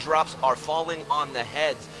 Raindrops are falling on the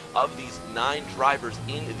heads of these 9 drivers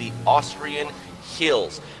in the Austrian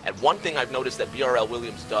hills. And one thing I've noticed that BRL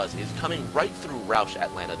Williams does is coming right through Roush,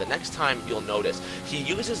 Atlanta. The next time you'll notice, he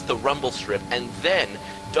uses the rumble strip and then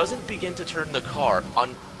doesn't begin to turn the car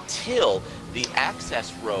until the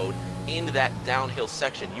access road in that downhill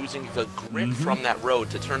section, using the grip from that road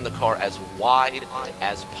to turn the car as wide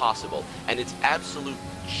as possible. And it's absolute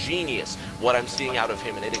genius what I'm seeing out of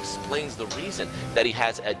him, and it explains the reason that he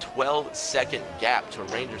has a 12-second gap to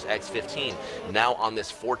Rangers X15 now on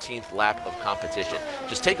this 14th lap of competition.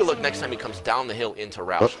 Just take a look next time he comes down the hill into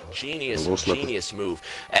Roush. Genius move.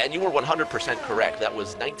 And you were 100% correct. That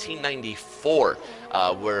was 1994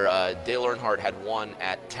 where Dale Earnhardt had won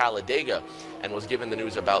at Talladega and was given the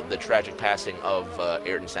news about the tragic passing of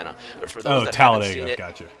Ayrton Senna. For those that haven't seen it,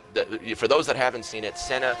 gotcha. For those that haven't seen it,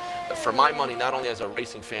 Senna, for my money, not only as a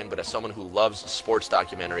racing fan, but as someone who loves sports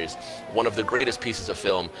documentaries, one of the greatest pieces of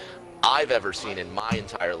film I've ever seen in my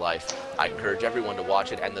entire life. I encourage everyone to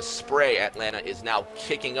watch it. And the spray, Atlanta, is now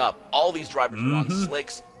kicking up. All these drivers are on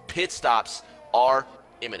slicks. Pit stops are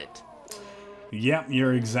imminent. Yep,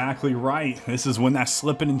 you're exactly right. This is when that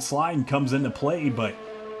slipping and sliding comes into play, but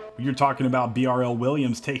you're talking about BRL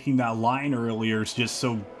Williams taking that line earlier is just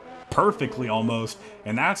so perfectly almost,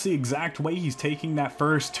 and that's the exact way he's taking that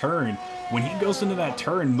first turn. When he goes into that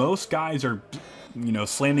turn, most guys are, you know,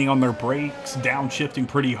 slamming on their brakes, downshifting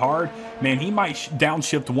pretty hard. Man, he might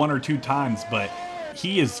downshift 1 or 2 times, but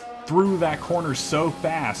he is through that corner so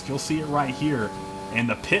fast. You'll see it right here, and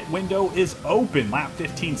the pit window is open. Lap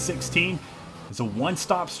 15-16. It's a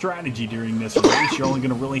one-stop strategy during this race. You're only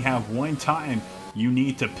going to really have one time you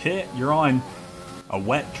need to pit. You're on a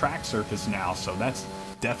wet track surface now, so that's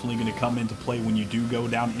definitely going to come into play when you do go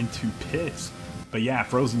down into pits. But yeah,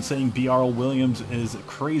 Frozen saying BRL Williams is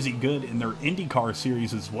crazy good in their IndyCar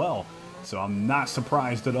series as well. So I'm not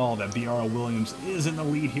surprised at all that BRL Williams is in the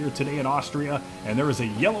lead here today at Austria. And there is a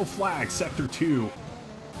yellow flag, Sector 2.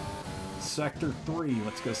 Sector 3,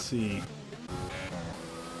 let's go see.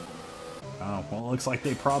 Oh, well, it looks like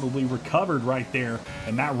they probably recovered right there.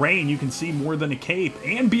 And that rain, you can see more than a cape.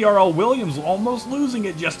 And BRL Williams almost losing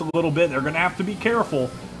it just a little bit. They're going to have to be careful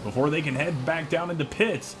before they can head back down into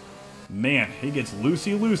pits. Man, he gets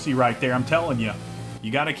loosey-loosey right there, I'm telling you.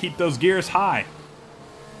 You got to keep those gears high.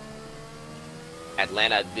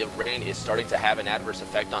 Atlanta, the rain is starting to have an adverse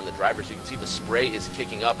effect on the drivers. You can see the spray is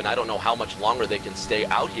kicking up, and I don't know how much longer they can stay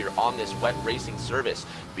out here on this wet racing service.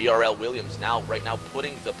 BRL Williams right now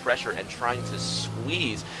putting the pressure and trying to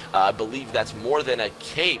squeeze. I believe that's more than a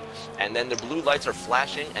cape. And then the blue lights are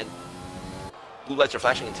flashing and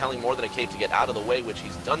telling more than a cape to get out of the way, which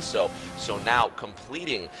he's done so. So now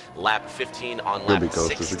completing lap 15 on lap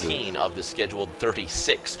 16 of the scheduled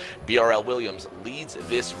 36. BRL Williams leads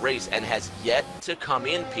this race and has yet to come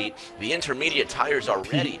in, Pete. The intermediate tires are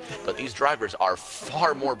ready, but these drivers are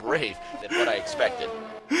far more brave than what I expected.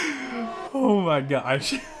 Oh my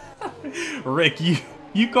gosh. Rick,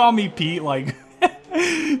 you call me Pete like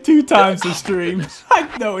 2 times the stream.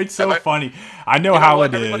 I know, it's so funny. I know how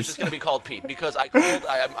it Everybody's is. just going to be called Pete because I'm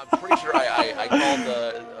pretty sure I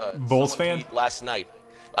called Volksfan Pete last night.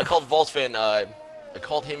 I called Volksfan. I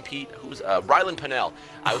called him Pete. Who's Rylan Pinnell?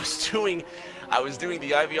 I was doing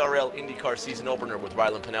the IVRL IndyCar season opener with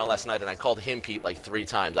Rylan Pinnell last night, and I called him Pete like 3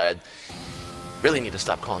 times. I really need to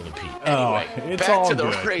stop calling him Pete. Anyway, it's back to the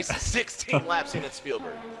good. race. 16 laps in at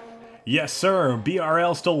Spielberg. Yes, sir.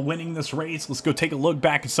 BRL still winning this race. Let's go take a look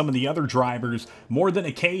back at some of the other drivers. More than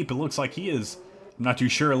a cape, it looks like he is. I'm not too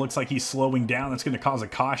sure. It looks like he's slowing down. That's going to cause a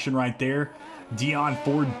caution right there. Dion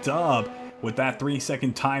Ford Dub with that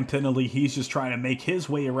 3-second time penalty. He's just trying to make his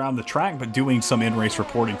way around the track, but doing some in-race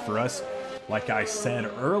reporting for us. Like I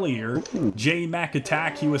said earlier, J Mac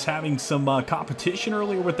Attack, he was having some competition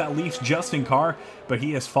earlier with that Leafs Justin car, but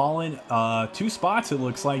he has fallen 2 spots, it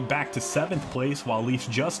looks like, back to 7th place, while Leafs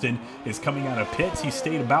Justin is coming out of pits. He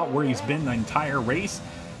stayed about where he's been the entire race.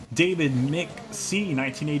 David Mick C,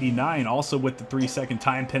 1989, also with the 3-second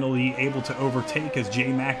time penalty, able to overtake as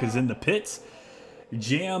J Mac is in the pits.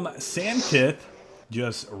 Jam Sandkith,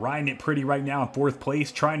 just riding it pretty right now in 4th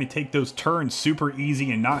place, trying to take those turns super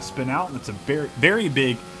easy and not spin out. And that's a very, very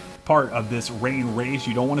big part of this rain race.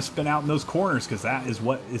 You don't want to spin out in those corners because that is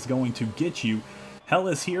what is going to get you. Hell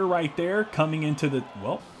is here right there, coming into the,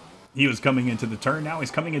 well, he was coming into the turn. Now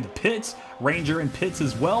he's coming into pits. Ranger in pits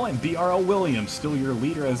as well. And BRL Williams, still your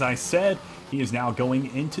leader, as I said. He is now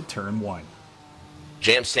going into turn 1.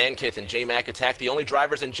 Jam Sandkith and J-Mac Attack, the only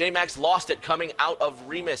drivers, and J-Mac's lost it coming out of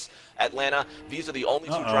Remus, Atlanta. These are the only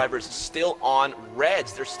 2 drivers still on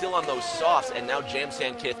reds. They're still on those softs, and now Jam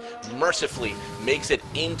Sandkith mercifully makes it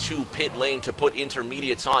into pit lane to put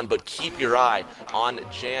intermediates on, but keep your eye on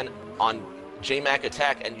J-Mac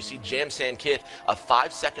Attack, and you see Jam Sandkith, a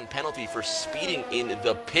 5-second penalty for speeding in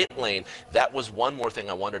the pit lane. That was one more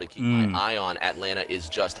thing I wanted to keep my eye on, Atlanta, is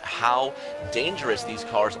just how dangerous these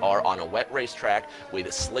cars are on a wet racetrack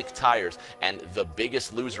with slick tires. And the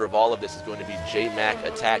biggest loser of all of this is going to be J-Mac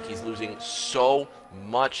Attack. He's losing so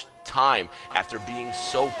much time after being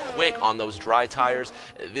so quick on those dry tires.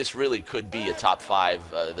 This really could be a top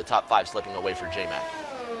 5, the top 5 slipping away for J-Mac.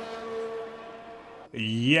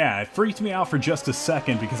 Yeah, it freaked me out for just a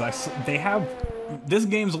second because this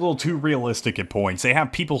game's a little too realistic at points. They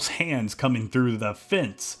have people's hands coming through the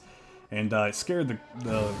fence, and it scared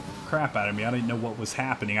the crap out of me. I didn't know what was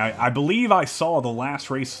happening. I believe I saw the last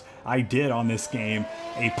race I did on this game,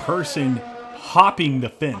 a person hopping the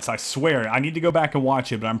fence. I swear, I need to go back and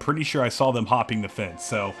watch it, but I'm pretty sure I saw them hopping the fence.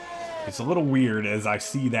 So it's a little weird as I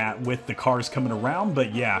see that with the cars coming around,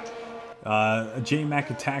 but yeah, a J-Mac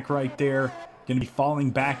Attack right there. Going to be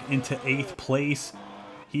falling back into 8th place.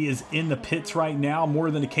 He is in the pits right now,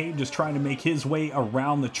 more than a cape, just trying to make his way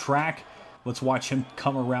around the track. Let's watch him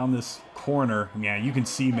come around this corner. Yeah, you can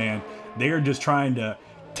see, man, they are just trying to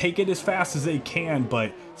take it as fast as they can,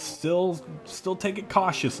 but still take it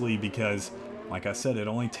cautiously because, like I said, it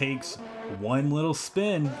only takes one little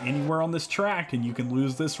spin anywhere on this track and you can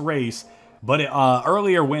lose this race. But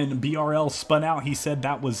earlier when BRL spun out, he said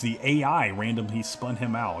that was the AI randomly spun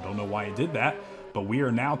him out. I don't know why it did that, but we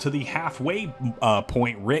are now to the halfway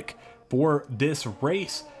point, Rick, for this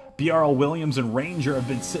race. BRL Williams and Ranger have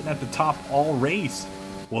been sitting at the top all race.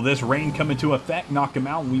 Will this rain come into effect, knock him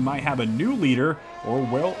out, and we might have a new leader, or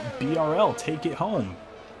will BRL take it home?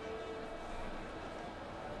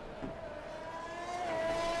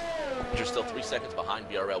 You're still 3 seconds behind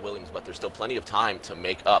BRL Williams, but there's still plenty of time to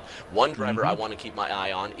make up. One driver I want to keep my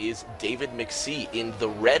eye on is David McSee in the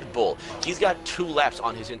Red Bull. He's got 2 laps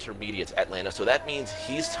on his intermediates, Atlanta, so that means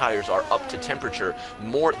his tires are up to temperature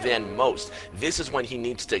more than most. This is when he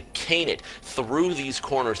needs to cane it through these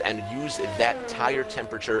corners and use that tire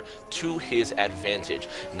temperature to his advantage.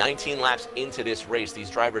 19 laps into this race, these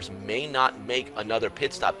drivers may not make another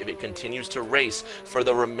pit stop if it continues to race for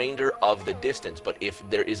the remainder of the distance, but if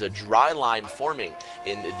there is a dry line forming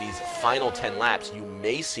in these final 10 laps, you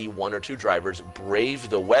may see 1 or 2 drivers brave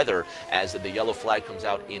the weather as the yellow flag comes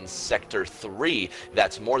out in sector 3.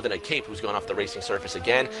 That's more than a cape who's gone off the racing surface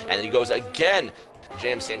again, and he goes again.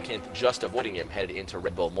 Jam Sandkith just avoiding him, headed into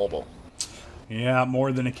Red Bull Mobile. Yeah,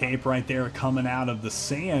 more than a cape right there coming out of the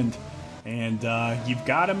sand, and you've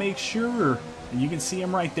got to make sure, and you can see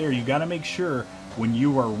him right there, you got to make sure when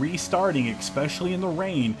you are restarting, especially in the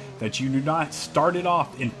rain, that you do not start it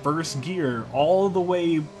off in first gear all the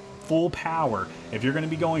way full power. If you're going to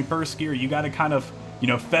be going first gear, you got to kind of, you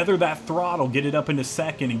know, feather that throttle, get it up into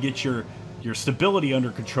second, and get your stability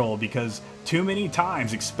under control, because too many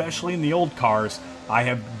times, especially in the old cars, I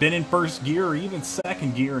have been in first gear or even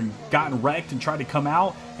second gear and gotten wrecked and tried to come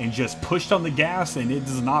out and just pushed on the gas, and it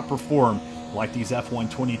does not perform like these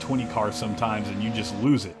F1 2020 cars sometimes, and you just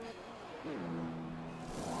lose it.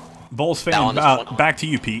 Bulls fan, back to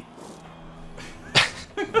you, Pete.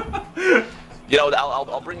 You know,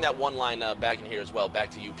 I'll bring that one line back in here as well. Back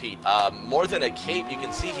to you, Pete. More than a cape, you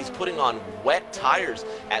can see he's putting on wet tires,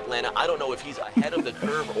 Atlanta. I don't know if he's ahead of the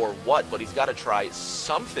curve or what, but he's got to try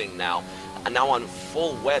something now. Now on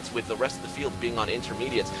full wets with the rest of the field being on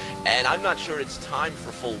intermediates. And I'm not sure it's time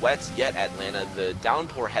for full wets yet, Atlanta. The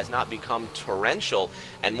downpour has not become torrential,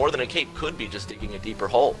 and more than a cape could be just digging a deeper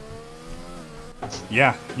hole.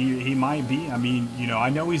 Yeah, he might be. I mean, you know, I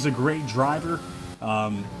know he's a great driver.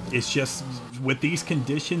 It's just with these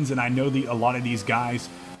conditions, and I know a lot of these guys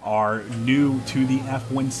are new to the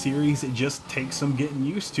F1 series, it just takes some getting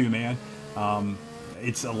used to, man.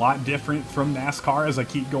 It's a lot different from NASCAR, as I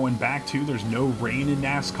keep going back to. There's no rain in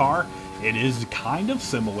NASCAR. It is kind of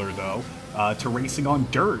similar, though, to racing on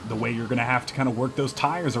dirt, the way you're going to have to kind of work those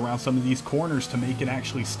tires around some of these corners to make it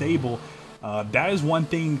actually stable. That is one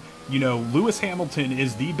thing, you know, Lewis Hamilton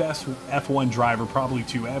is the best F1 driver probably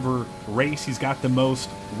to ever race. He's got the most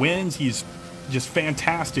wins. He's just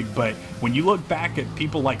fantastic. But when you look back at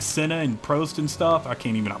people like Senna and Prost and stuff, I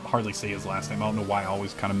can't even hardly say his last name. I don't know why I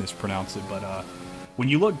always kind of mispronounce it. But when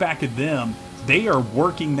you look back at them, they are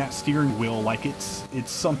working that steering wheel like it's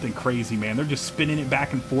something crazy, man. They're just spinning it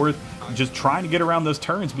back and forth, just trying to get around those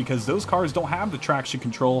turns, because those cars don't have the traction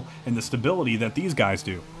control and the stability that these guys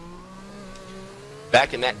do.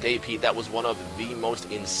 Back in that day, Pete, that was one of the most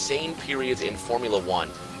insane periods in Formula One.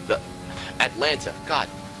 The Atlanta, God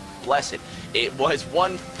bless it. It was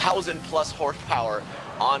 1,000 plus horsepower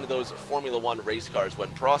on those Formula One race cars when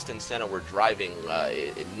Prost and Senna were driving.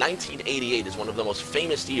 1988 is one of the most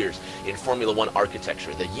famous years in Formula One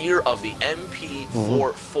architecture, the year of the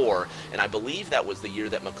MP44, and I believe that was the year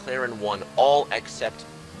that McLaren won all except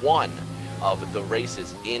one of the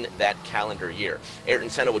races in that calendar year. Ayrton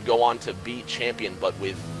Senna would go on to be champion, but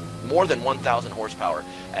with more than 1,000 horsepower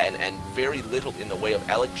and very little in the way of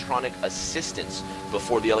electronic assistance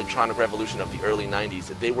before the electronic revolution of the early 90s.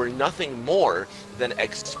 They were nothing more than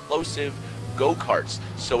explosive go-karts.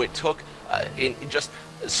 So it took in just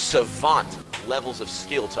savant levels of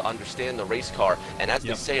skill to understand the race car. And as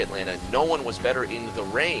they say, Atlanta, no one was better in the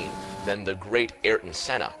rain than the great Ayrton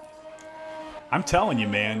Senna. I'm telling you,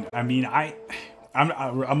 man. I mean, I'm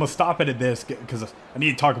gonna stop it at this because I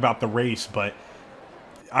need to talk about the race. But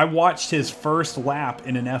I watched his first lap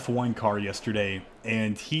in an F1 car yesterday,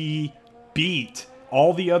 and he beat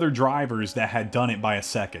all the other drivers that had done it by a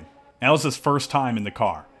second. That was his first time in the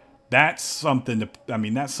car. That's something to, I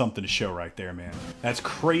mean, that's something to show right there, man. That's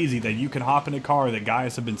crazy that you can hop in a car that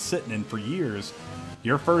guys have been sitting in for years,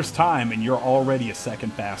 your first time, and you're already a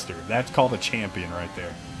second faster. That's called a champion right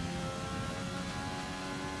there.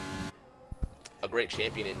 A great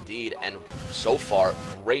champion indeed, and so far,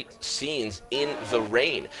 great scenes in the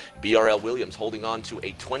rain. BRL Williams holding on to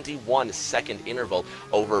a 21-second interval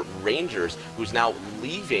over Rangers, who's now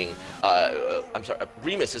leaving,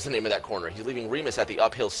 Remus is the name of that corner. He's leaving Remus at the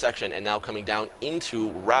uphill section and now coming down into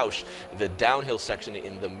Roush, the downhill section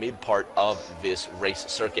in the mid part of this race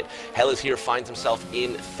circuit. Hell is here, finds himself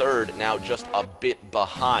in third, now just a bit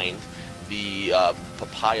behind the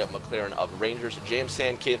Papaya McLaren of Rangers. James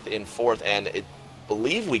Sandkith in fourth, and I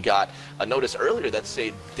believe we got a notice earlier that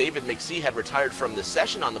said David McSee had retired from the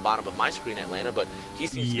session on the bottom of my screen, Atlanta, but he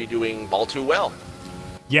seems to be doing all too well.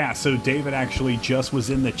 Yeah, so David actually just was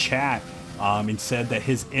in the chat and said that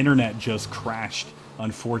his internet just crashed,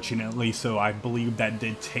 unfortunately. So I believe that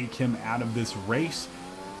did take him out of this race.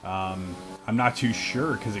 I'm not too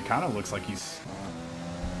sure because it kind of looks like he's...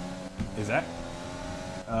 Is that...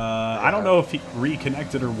 I don't know if he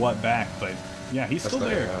reconnected or what back, but yeah, he's still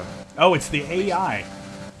there. Oh, it's the AI.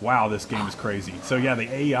 Wow, this game is crazy. So yeah, the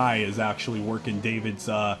AI is actually working David's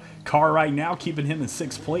car right now, keeping him in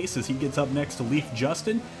 6th place as he gets up next to Leaf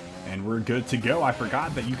Justin, and we're good to go. I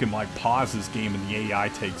forgot that you can like pause this game and the AI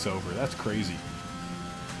takes over. That's crazy.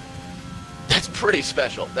 That's pretty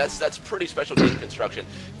special. That's pretty special game construction.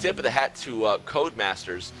 Tip of the hat to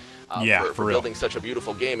Codemasters. For building such a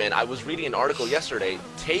beautiful game. And I was reading an article yesterday,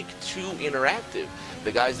 Take-Two Interactive,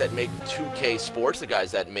 the guys that make 2K Sports, the guys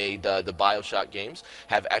that made the BioShock games,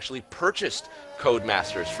 have actually purchased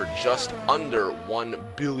Codemasters for just under $1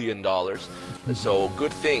 billion. So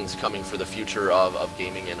good things coming for the future of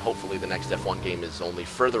gaming, and hopefully the next F1 game is only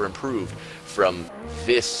further improved from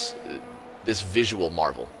this visual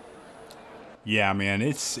marvel. Yeah, man,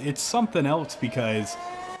 it's something else because...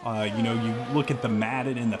 you know, you look at the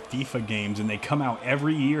Madden and the FIFA games, and they come out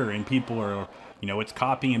every year, and people are, you know, it's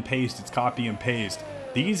copy and paste, it's copy and paste.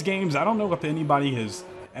 These games, I don't know if anybody has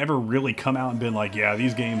ever really come out and been like, yeah,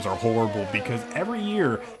 these games are horrible, because every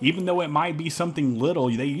year, even though it might be something little,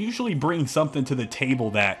 they usually bring something to the table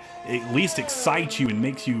that at least excites you and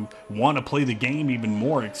makes you want to play the game even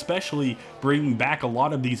more, especially bringing back a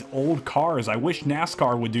lot of these old cars. I wish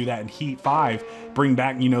NASCAR would do that in Heat 5, bring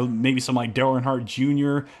back, you know, maybe some like Dale Earnhardt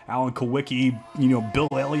Jr., Alan Kulwicki, you know, Bill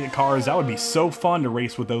Elliott cars. That would be so fun to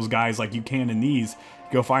race with those guys like you can in these.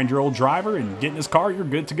 Go find your old driver and get in his car, you're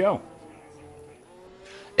good to go.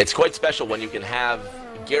 It's quite special when you can have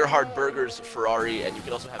Gerhard Berger's Ferrari and you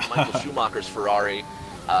can also have Michael Schumacher's Ferrari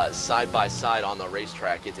side by side on the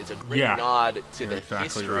racetrack. It's a great nod to the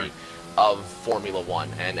history of Formula One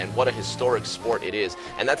and what a historic sport it is.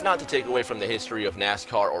 And that's not to take away from the history of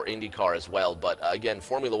NASCAR or IndyCar as well, but again,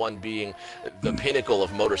 Formula One being the pinnacle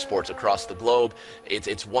of motorsports across the globe,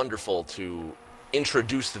 it's wonderful to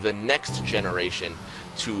introduce the next generation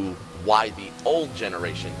to why the old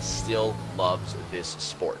generation still loves this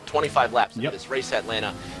sport. 25 laps into this race at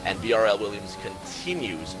Atlanta, and BRL Williams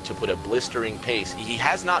continues to put a blistering pace. He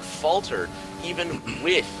has not faltered even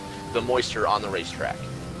with the moisture on the racetrack.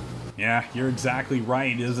 Yeah, you're exactly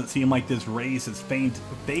right. It doesn't seem like this race has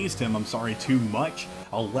phased him, too much.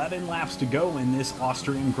 11 laps to go in this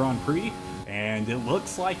Austrian Grand Prix, and it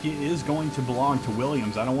looks like it is going to belong to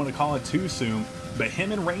Williams. I don't want to call it too soon, but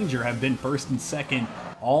him and Ranger have been first and second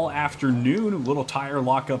all afternoon. A little tire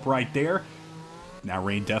lockup right there. Now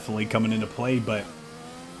rain definitely coming into play, but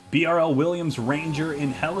BRL Williams, Ranger,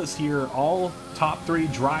 and Hellas here, all top 3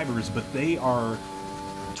 drivers, but they are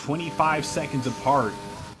 25 seconds apart,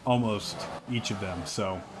 almost each of them.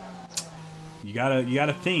 So you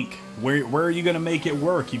gotta think, where are you gonna make it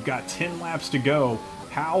work? You've got 10 laps to go.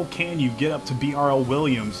 How can you get up to BRL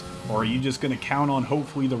Williams, or are you just going to count on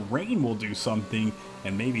hopefully the rain will do something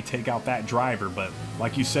and maybe take out that driver? But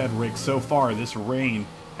like you said, Rick, so far this rain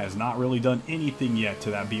has not really done anything yet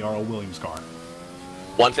to that BRL Williams car.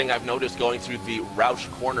 One thing I've noticed going through the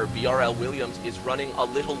Roush corner, BRL Williams is running a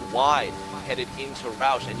little wide headed into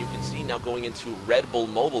Roush, and you can see now going into Red Bull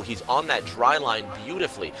Mobile, he's on that dry line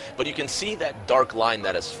beautifully, but you can see that dark line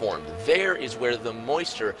that has formed. There is where the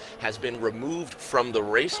moisture has been removed from the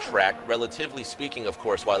racetrack, relatively speaking, of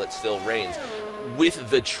course, while it still rains, with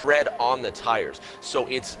the tread on the tires. So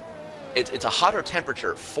it's a hotter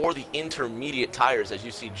temperature for the intermediate tires, as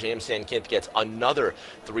you see James Sankith gets another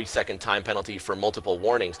 3-second time penalty for multiple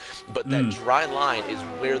warnings. But that dry line is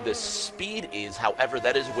where the speed is. However,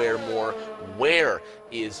 that is where more wear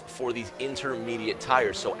is for these intermediate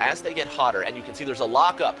tires. So as they get hotter, and you can see there's a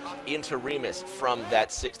lockup into Remus from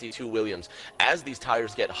that 62 Williams. As these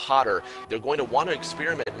tires get hotter, they're going to want to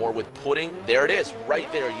experiment more with putting, there it is,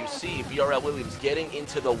 right there. You see BRL Williams getting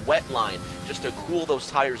into the wet line just to cool those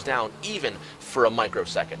tires down, even for a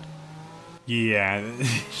microsecond. Yeah,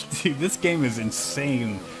 dude, this game is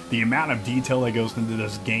insane. The amount of detail that goes into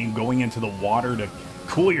this game, going into the water to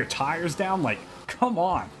cool your tires down, like, come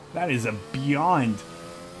on. That is a beyond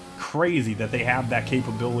crazy that they have that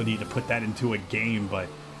capability to put that into a game. But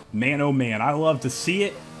man, oh man, I love to see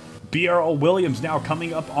it. BRL Williams now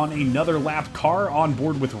coming up on another lap, car on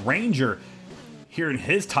board with Ranger. Hearing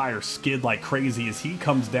his tires skid like crazy as he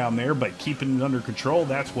comes down there, but keeping it under control,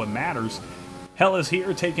 that's what matters. Hell is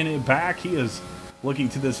here taking it back. He is looking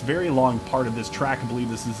to this very long part of this track. I believe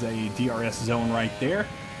this is a DRS zone right there.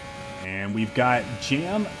 And we've got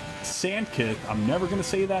Jam Sandkith. I'm never going to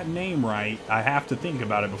say that name right. I have to think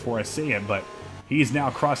about it before I say it, but He's now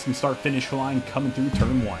crossing start-finish line coming through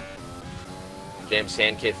turn 1. James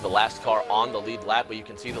Sankith, the last car on the lead lap, but you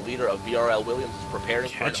can see the leader of BRL Williams is preparing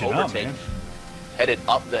for an overtake. Headed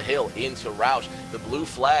up the hill into Roush. The blue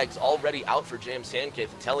flag's already out for James Sankith,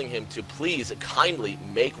 telling him to please kindly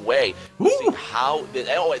make way. See how,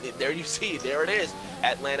 oh, there you see, there it is,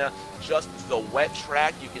 Atlanta, just the wet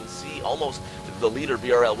track. You can see almost the leader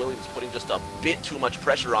BRL Williams putting just a bit too much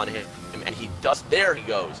pressure on him, and he does, there he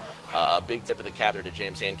goes. A big tip of the cap there to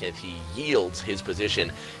James Sankith. He yields his position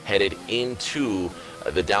headed into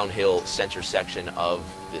the downhill center section of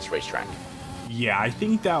this racetrack. Yeah, I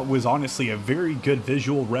think that was honestly a very good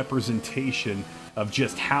visual representation of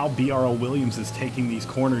just how BRL Williams is taking these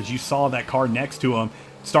corners. You saw that car next to him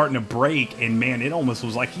starting to brake, and man, it almost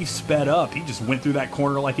was like he sped up. He just went through that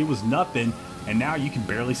corner like it was nothing, and now you can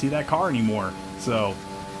barely see that car anymore. So,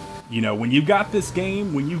 you know, when you got this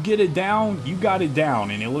game, when you get it down, you got it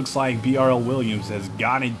down, and it looks like BRL Williams has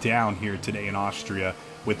got it down here today in Austria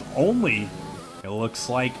with only, it looks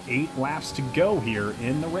like, 8 laps to go here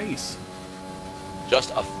in the race.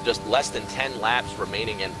 Just less than 10 laps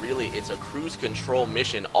remaining, and really it's a cruise control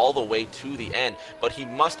mission all the way to the end. But he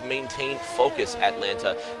must maintain focus,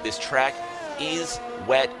 Atlanta. This track is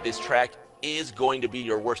wet. This track is going to be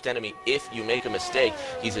your worst enemy if you make a mistake.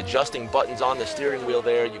 He's adjusting buttons on the steering wheel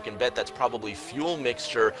there. You can bet that's probably fuel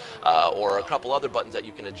mixture or a couple other buttons that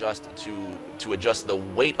you can adjust to adjust the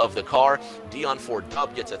weight of the car. Dion Ford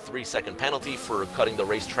Dub gets a 3-second penalty for cutting the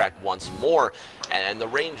racetrack once more, and the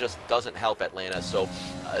rain just doesn't help Atlanta. So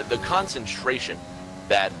the concentration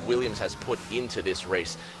that Williams has put into this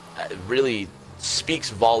race really speaks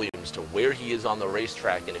volumes to where he is on the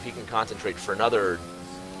racetrack, and if he can concentrate for another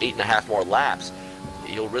 8.5 more laps,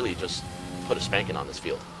 he'll really just put a spanking on this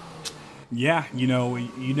field. Yeah, you know,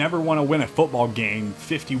 you never want to win a football game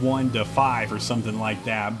 51-5 or something like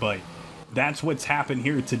that, but that's what's happened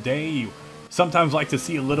here today. You sometimes like to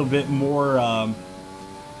see a little bit more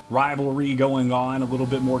rivalry going on, a little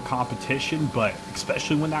bit more competition, but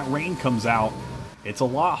especially when that rain comes out, it's a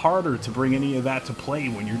lot harder to bring any of that to play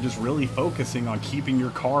when you're just really focusing on keeping your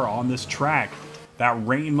car on this track. That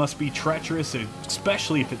rain must be treacherous,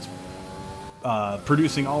 especially if it's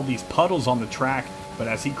producing all these puddles on the track. But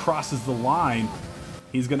as he crosses the line,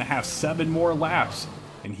 he's going to have 7 more laps,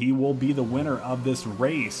 and he will be the winner of this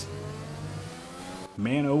race.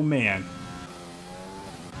 Man, oh man.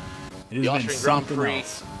 It has been something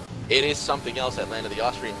else. It is something else, Atlanta. The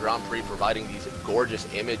Austrian Grand Prix providing these gorgeous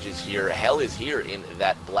images here. Hell is here in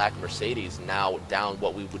that black Mercedes, now down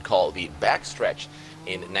what we would call the backstretch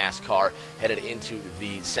in NASCAR, headed into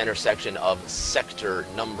the center section of sector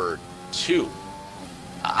number 2.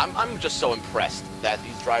 I'm just so impressed that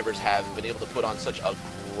these drivers have been able to put on such a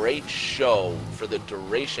great show for the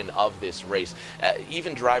duration of this race.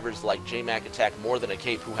 Even drivers like J-Mac Attack, More Than a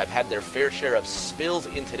Cape, who have had their fair share of spills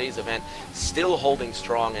in today's event, still holding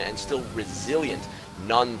strong and still resilient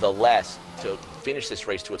nonetheless to finish this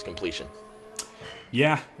race to its completion.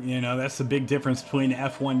 Yeah, you know, that's the big difference between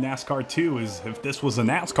F1 and NASCAR 2 is if this was a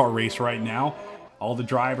NASCAR race right now, all the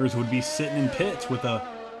drivers would be sitting in pits with a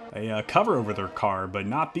cover over their car, but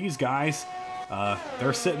not these guys.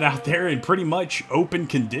 They're sitting out there in pretty much open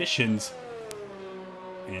conditions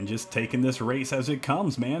and just taking this race as it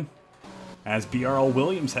comes, man. As BRL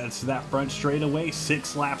Williams heads to that front straightaway,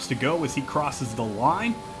 6 laps to go as he crosses the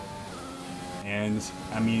line. And,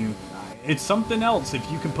 I mean, it's something else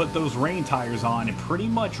if you can put those rain tires on and pretty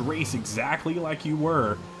much race exactly like you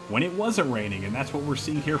were when it wasn't raining. And that's what we're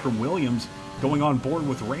seeing here from Williams going on board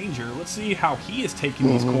with Ranger. Let's see how he is taking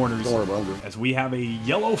these corners as we have a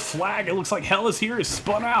yellow flag. It looks like Hell Is Here is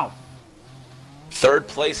spun out. Third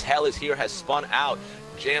place, Hell Is Here has spun out.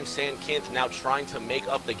 Jam Sankith now trying to make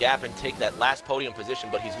up the gap and take that last podium position,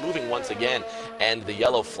 but he's moving once again, and the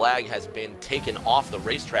yellow flag has been taken off the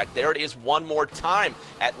racetrack. There it is one more time,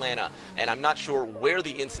 Atlanta, and I'm not sure where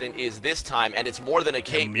the incident is this time, and it's More Than a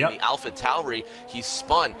Cape in the Alpha Tauri. He's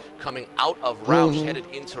spun coming out of Roush, headed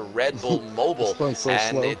into Red Bull Mobile,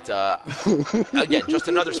 and it, again, just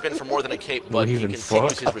another spin for More Than a Cape, but he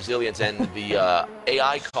continues his resilience, and the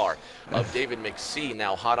AI car of David McSee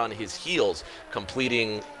now hot on his heels,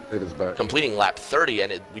 completing lap 30,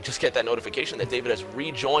 and we just get that notification that David has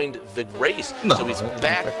rejoined the race. So he's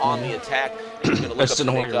back on the attack, and he's going to look up to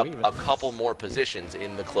make up a couple more positions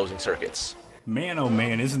in the closing circuits. Man, oh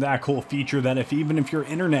man, isn't that a cool feature that even if your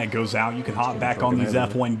internet goes out, you can hop back on these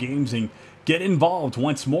F1 games and get involved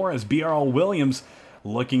once more as BRL Williams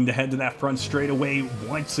looking to head to that front straightaway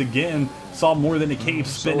once again. Saw More Than a Cape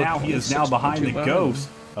spin out. He is now behind the ghost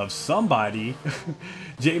of somebody.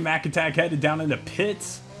 J-Mac Attack headed down into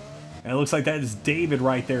pits. And it looks like that is David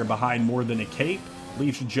right there behind More Than a Cape.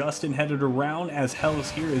 Leaves Justin headed around as Hell is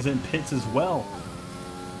Here is in pits as well.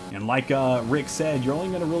 And like Rick said, you're only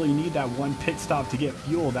going to really need that one pit stop to get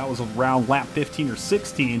fuel. That was around lap 15 or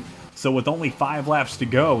 16. So with only 5 laps to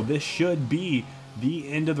go, this should be the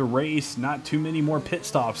end of the race. Not too many more pit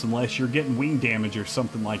stops unless you're getting wing damage or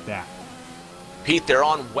something like that. Pete, they're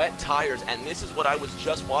on wet tires, and this is what I was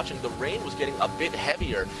just watching. The rain was getting a bit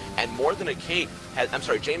heavier, and More Than a Cape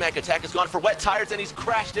J-Mac Attack has gone for wet tires, and he's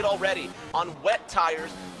crashed it already. On wet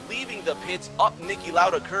tires, leaving the pits up Niki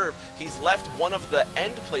Lauda curve, he's left one of the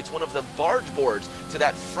end plates, one of the barge boards to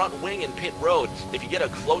that front wing in pit road. If you get a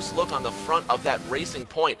close look on the front of that racing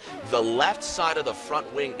point, the left side of the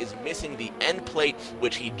front wing is missing the end plate,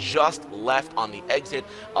 which he just left on the exit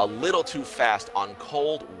a little too fast on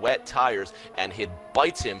cold, wet tires, and it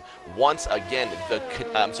bites him once again.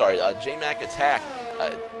 J-Mac Attack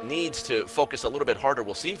needs to focus a little bit harder.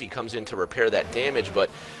 We'll see if he comes in to repair that damage, but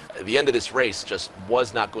the end of this race just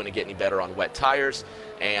was not going to get any better on wet tires,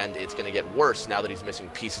 and it's going to get worse now that he's missing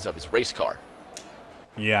pieces of his race car.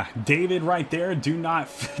 Yeah, David right there did not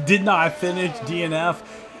finish DNF.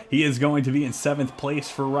 He is going to be in 7th place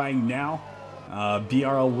for right now.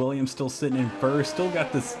 BRL Williams still sitting in 1st. Still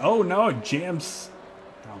got this. Oh no, Jam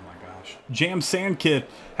Sandkith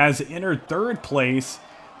has entered 3rd place.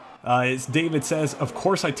 As David says, of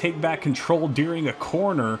course I take back control during a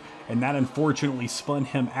corner, and that unfortunately spun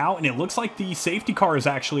him out. And it looks like the safety car is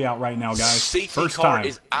actually out right now, guys. Safety car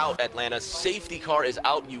is out, Atlanta. Safety car is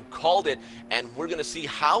out. You called it, and we're going to see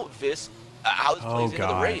how this plays into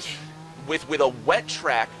the race. With a wet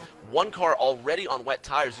track, one car already on wet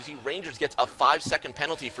tires. You see Rangers gets a 5-second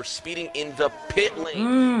penalty for speeding in the pit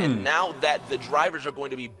lane. And now that the drivers are going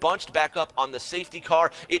to be bunched back up on the safety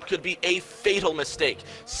car, it could be a fatal mistake.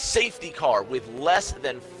 Safety car with less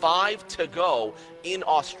than 5 to go in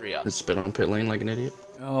Austria. Just spit on pit lane like an idiot.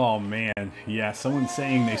 Oh man, yeah, someone's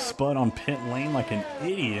saying they spud on pit lane like an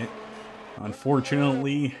idiot.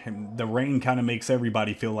 Unfortunately, the rain kind of makes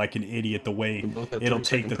everybody feel like an idiot the way it'll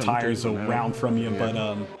take the tires around from you, but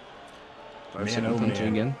man, oh man.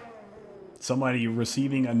 Again. Somebody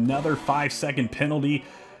receiving another 5-second penalty.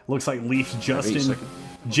 Looks like Leafs Justin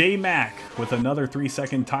J-Mac with another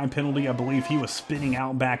 3-second time penalty. I believe he was spinning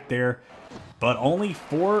out back there. But only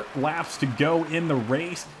 4 laps to go in the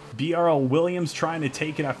race. BRL Williams trying to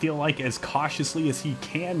take it, I feel like, as cautiously as he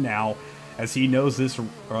can now. As he knows this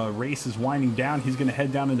race is winding down, he's going to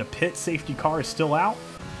head down into pit. Safety car is still out.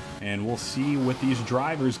 And we'll see with these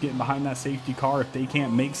drivers getting behind that safety car if they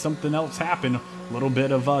can't make something else happen. A little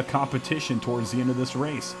bit of competition towards the end of this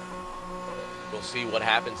race. We'll see what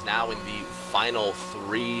happens now in the final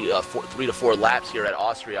 3 to 4 laps here at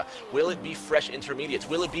Austria. Will it be fresh intermediates?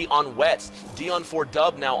 Will it be on wets? Dion 4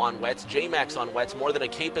 Dub now on wets. J-Max on wets. More Than a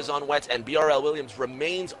Cape is on wets. And BRL Williams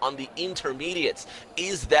remains on the intermediates.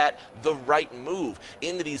 Is that the right move?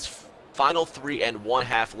 Into these final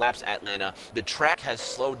 3.5 laps, Atlanta, the track has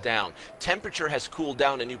slowed down. Temperature has cooled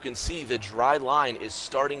down, and you can see the dry line is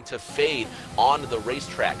starting to fade on the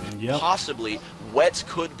racetrack. Possibly, wets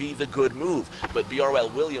could be the good move, but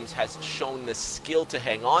BRL Williams has shown the skill to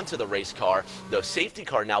hang on to the race car. The safety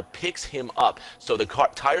car now picks him up, so the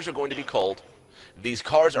tires are going to be cold. These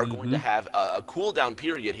cars are going to have a cool down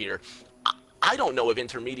period here. I don't know if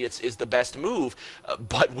intermediates is the best move,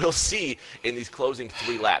 but we'll see in these closing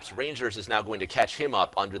 3 laps. Rangers is now going to catch him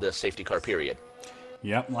up under the safety car period.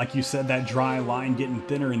 Yep, like you said, that dry line getting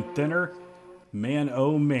thinner and thinner. Man,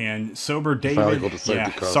 oh man. Sober David.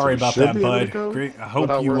 Yeah, sorry about that, bud. Great. I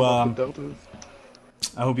hope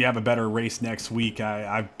you have a better race next week.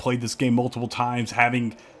 I've played this game multiple times.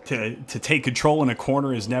 Having to take control in a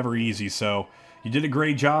corner is never easy, so you did a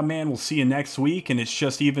great job, man. We'll see you next week, and it's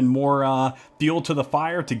just even more fuel to the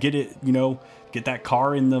fire to get it, get that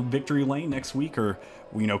car in the victory lane next week, or,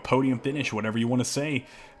 podium finish, whatever you want to say.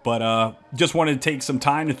 But just wanted to take some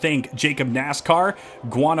time to thank Jacob NASCAR,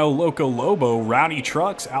 Guano Loco Lobo, Rowdy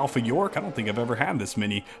Trucks, Alpha York, I don't think I've ever had this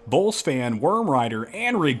many, Bulls Fan, Worm Rider,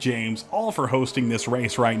 and Rick James, all for hosting this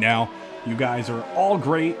race right now. You guys are all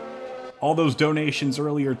great. All those donations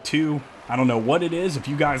earlier, too. I don't know what it is, if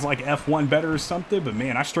you guys like F1 better or something, but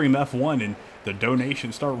man, I stream F1 and the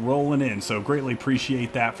donations start rolling in, so greatly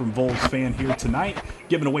appreciate that from Bulls Fan here tonight,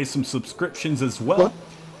 giving away some subscriptions as well.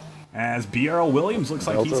 As BRL Williams looks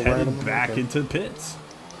like he's headed back into pits.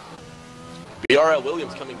 BRL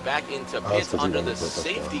Williams coming back into pits under the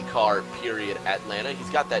safety car period, Atlanta. He's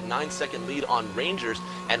got that 9-second lead on Rangers,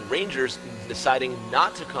 and Rangers deciding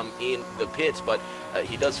not to come in the pits, but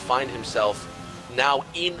he does find himself now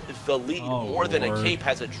in the lead. More Than a Cape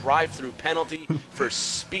has a drive-through penalty for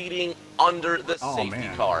speeding under the safety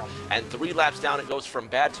car. And 3 laps down, it goes from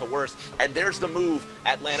bad to worse. And there's the move,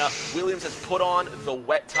 Atlanta. Williams has put on the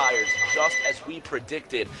wet tires, just as we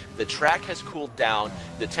predicted. The track has cooled down.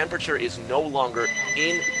 The temperature is no longer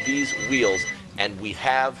in these wheels. And we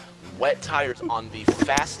have wet tires on the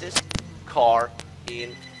fastest car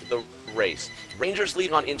in the race. Rangers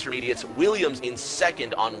lead on intermediates, Williams in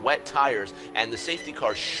second on wet tires, and the safety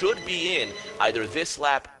car should be in either this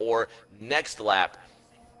lap or next lap.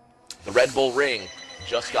 The Red Bull Ring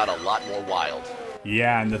just got a lot more wild.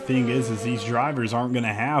 Yeah, and the thing is these drivers aren't going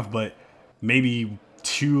to have but maybe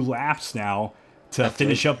 2 laps now to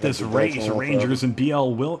finish up this race. Rangers and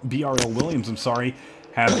BRL Williams,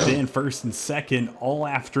 have been first and second all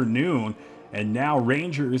afternoon, and now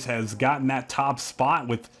Rangers has gotten that top spot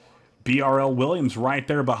with BRL Williams right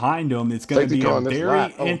there behind him. It's going to be a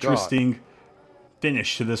very interesting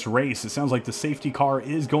finish to this race. It sounds like the safety car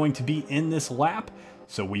is going to be in this lap,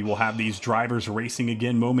 so we will have these drivers racing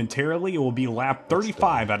again momentarily. It will be lap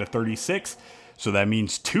 35 out of 36. So that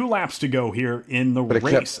means 2 laps to go here in the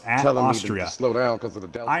race at Austria. Slow down because of the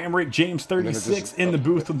delta. I am Rick James 36 in the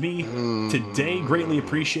booth with me today. Greatly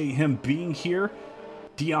appreciate him being here.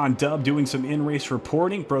 Dion Dub doing some in-race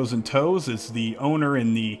reporting. Bros and Toes is the owner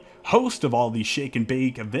and the host of all these shake and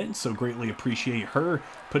bake events, so greatly appreciate her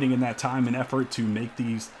putting in that time and effort to make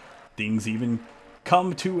these things even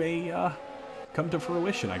come to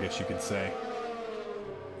fruition, I guess you could say.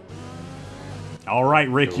 All right,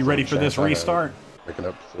 Rick, you ready for this restart? Picking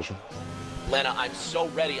up position. Atlanta, I'm so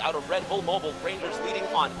ready. Out of Red Bull Mobile, Rangers leading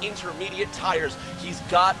on intermediate tires. He's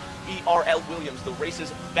got BRL Williams, the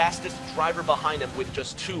race's fastest driver, behind him with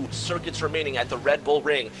just 2 circuits remaining at the Red Bull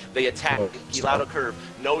Ring. They attack, heel out a curve,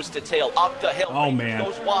 nose to tail, up the hill. Rangers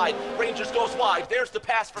goes wide. Rangers goes wide. There's the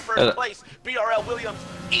pass for first place. BRL Williams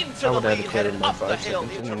into the lead, headed up the hill.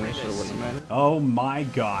 Oh my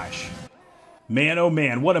gosh. Man, oh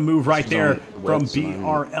man, what a move right there from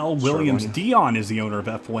BRL Williams. Dion is the owner of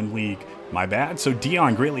F1 League. My bad. So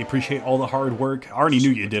Dion, greatly appreciate all the hard work. I already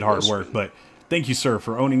knew you did hard work, but thank you, sir,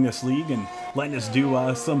 for owning this league and letting us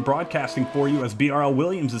do some broadcasting for you, as BRL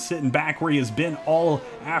Williams is sitting back where he has been all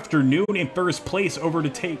afternoon in first place, over to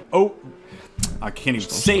take... Oh, I can't even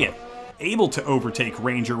say it. Able to overtake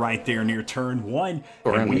Ranger right there near turn 1,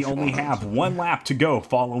 and we only have 1 lap to go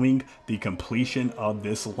following the completion of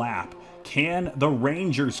this lap. Can the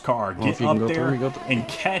Rangers car get up there and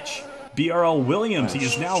catch BRL Williams? He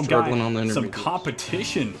has now got some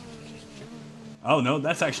competition. Oh no,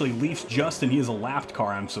 that's actually Leafs Justin. He is a lapped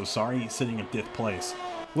car. I'm so sorry. He's sitting in 5th place.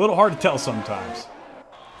 A little hard to tell sometimes.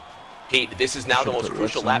 Pete, this is now the most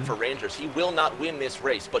crucial lap for Rangers. He will not win this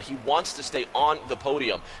race, but he wants to stay on the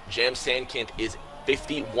podium. Jam Sandkint is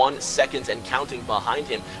 51 seconds and counting behind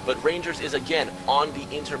him, but Rangers is again on the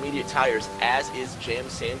intermediate tires, as is Jam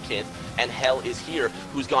Sandkint, and Hell is here,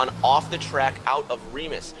 who's gone off the track out of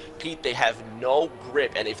Remus. Pete, they have no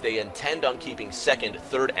grip, and if they intend on keeping 2nd,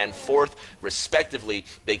 3rd, and 4th, respectively,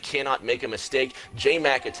 they cannot make a mistake.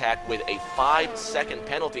 J-Mac attacked with a 5-second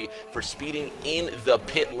penalty for speeding in the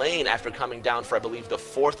pit lane after coming down for, I believe, the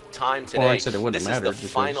 4th time today. Well, I said it wouldn't this matter is the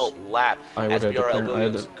final lap as BRL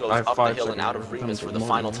Williams goes up the hill and out of Remus for the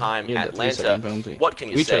final time at Atlanta. What can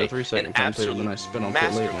you say? An absolute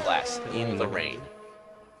masterclass in the rain.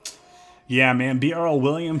 Yeah, man, BRL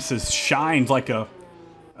Williams has shined like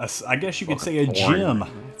I guess you could say a gem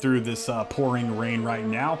through this pouring rain right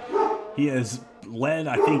now. He has led,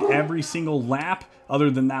 I think, every single lap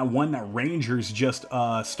other than that one that Rangers just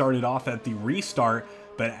started off at the restart.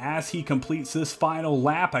 But as he completes this final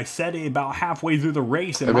lap, I said it about halfway through the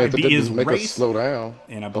race, it might be his race. Slow down.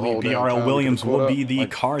 And I believe BRL Williams will be the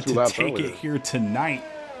car to take it here tonight.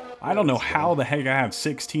 I don't know how the heck I have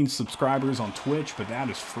 16 subscribers on Twitch, but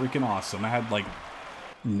that is freaking awesome. I had like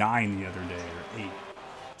 9 the other day, or 8.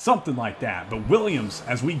 Something like that. But Williams,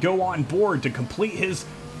 as we go on board to complete his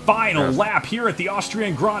final lap here at the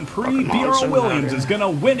Austrian Grand Prix, BRL Williams is going to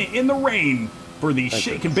win it in the rain for the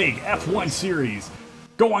Shake and Bake F1 Series.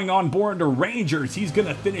 Going on board to Rangers, he's going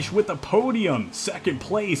to finish with a podium, 2nd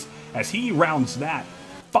place, as he rounds that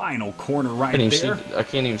final corner right there. I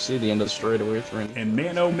can't even see the end of the straightaway. And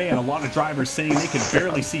man, oh man, a lot of drivers saying they can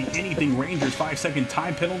barely see anything. Rangers 5-second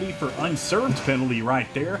time penalty for unserved penalty right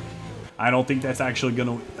there. I don't think that's actually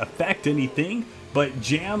going to affect anything. But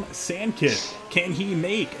Jam Sandkint, can he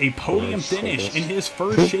make a podium finish in his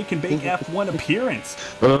first Shake and Bake F1 appearance?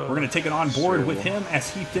 We're going to take it on board with him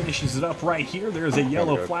as he finishes it up right here. There's a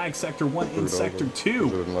yellow flag, Sector 1 in Sector 2.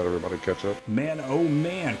 Didn't let everybody catch up. Man, oh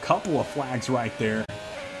man, couple of flags right there.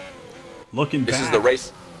 Looking back. This is the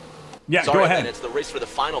race. Yeah, Sorry, go ahead. Atlanta, it's the race for the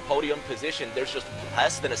final podium position. There's just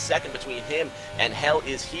less than a second between him and Hell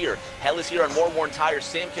is Here. Hell is Here on more worn tires.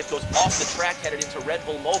 Sam Kith goes off the track, headed into Red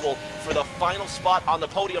Bull Mobile for the final spot on the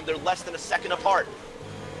podium. They're less than a second apart.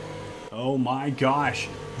 Oh my gosh.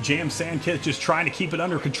 Jam Sandkith just trying to keep it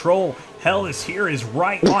under control. Hell is Here is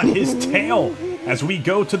right on his tail. As we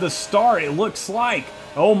go to the start, it looks like.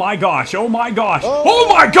 Oh my gosh. Oh my gosh. Oh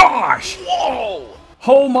my gosh. Whoa.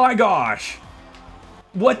 Oh my gosh.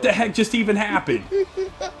 What the heck just even happened?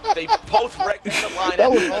 They both wrecked in the line.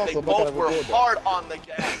 That was They awesome. both were hard on the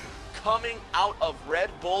gas coming out of Red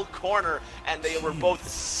Bull corner, and they were both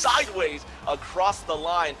sideways across the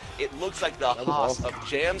line. It looks like the Haas of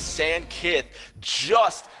Jam Sandkith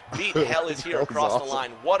just beat Hell is Here across the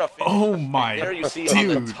line. What a finish. Oh my And there you see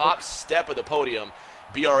dude. on the top step of the podium,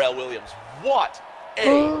 BRL Williams. What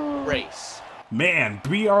a race. Man,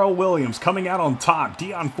 BRL Williams coming out on top.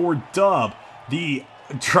 Dion Ford Dub, the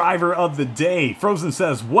driver of the day. Frozen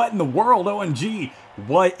says, what in the world, OMG?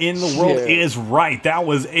 What in the world is right? That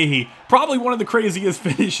was probably one of the craziest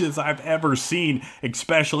finishes I've ever seen,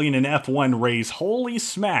 especially in an F1 race. Holy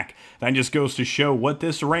smack. That just goes to show what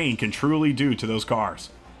this rain can truly do to those cars.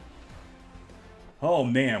 Oh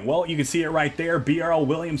man, well you can see it right there. BRL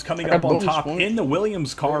Williams coming up on top in the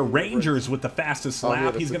Williams car. Rangers with the fastest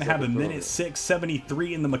lap. He's going to have a minute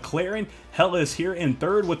 6:73 in the McLaren. Hell is Here in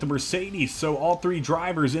third with the Mercedes. So all three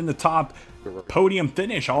drivers in the top podium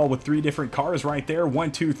finish, all with three different cars right there.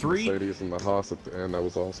 1, 2, 3. Mercedes and the Haas at the end. That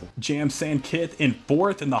was awesome. Jam Sandkith in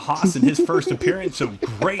fourth, and the Haas in his first appearance. So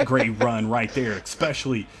great run right there,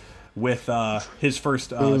 especially with his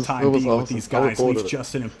first time being with these guys. Leaves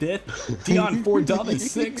Justin in fifth, Dion Ford Dub in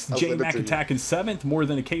sixth, J Mac Attack in seventh, More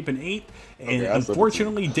Than a Cape in eighth, and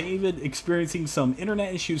unfortunately David experiencing some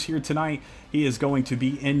internet issues here tonight. He is going to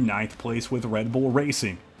be in ninth place with Red Bull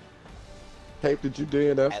Racing. Cape, did you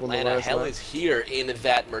DNF on the Atlanta last Hell lap? is Here in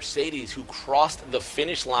that Mercedes, who crossed the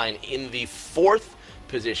finish line in the fourth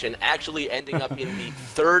position, actually ending up in the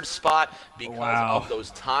third spot because of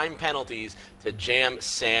those time penalties to Jam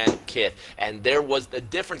Sandkith. And there was the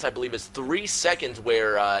difference, I believe, is 3 seconds,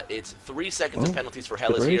 where it's 3 seconds of penalties for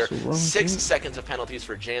Hell is Here, 6 seconds of penalties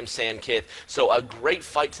for Jam Sandkith. So a great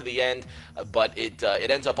fight to the end, but it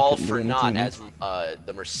ends up all for naught as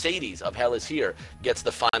the Mercedes of Hell is Here gets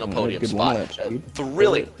the final podium spot.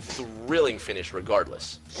 Thrilling finish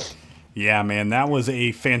regardless. Yeah, man, that was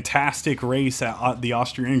a fantastic race at the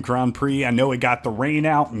Austrian Grand Prix. I know it got the rain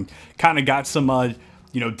out and kind of got some,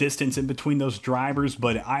 distance in between those drivers,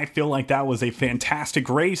 but I feel like that was a fantastic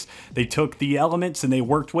race. They took the elements and they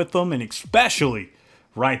worked with them, and especially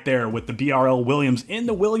right there with the BRL Williams in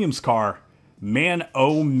the Williams car. Man,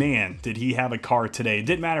 oh man, did he have a car today. It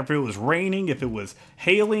didn't matter if it was raining, if it was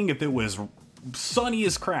hailing, if it was sunny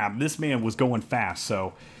as crap. This man was going fast,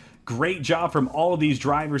 so great job from all of these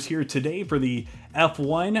drivers here today for the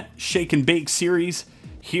F1 Shake and Bake Series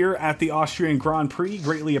here at the Austrian Grand Prix.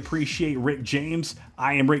 Greatly appreciate Rick James.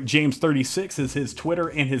 I am Rick James 36 is his Twitter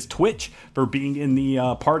and his Twitch for being in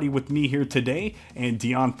the party with me here today, and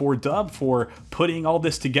Dion Ford Dub for putting all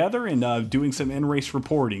this together and doing some in-race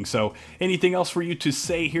reporting. So anything else for you to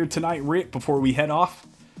say here tonight, Rick, before we head off?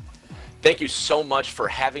 Thank you so much for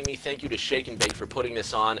having me. Thank you to Shake and Bake for putting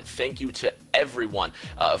this on. Thank you to everyone,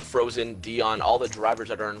 Frozen, Dion, all the drivers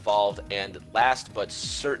that are involved. And last but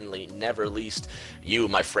certainly never least, you,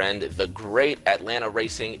 my friend, the great Atlanta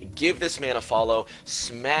Racing. Give this man a follow.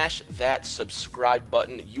 Smash that subscribe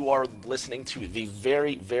button. You are listening to the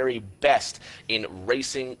very, very best in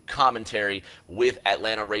racing commentary with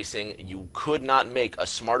Atlanta Racing. You could not make a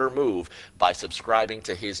smarter move by subscribing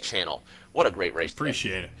to his channel. What a great race.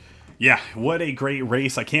 Appreciate it. Yeah, what a great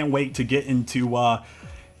race. I can't wait to get into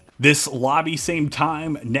this lobby same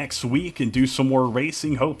time next week and do some more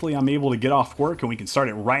racing. Hopefully I'm able to get off work and we can start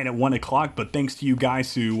it right at 1 o'clock. But thanks to you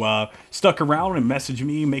guys who stuck around and messaged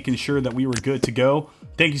me, making sure that we were good to go.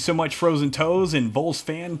 Thank you so much, Frozen Toes and Vols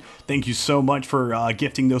fan. Thank you so much for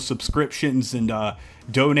gifting those subscriptions and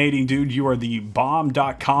donating, dude. You are the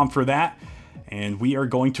bomb.com for that. And we are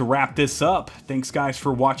going to wrap this up. Thanks, guys,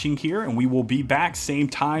 for watching here, and we will be back same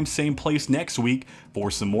time, same place next week for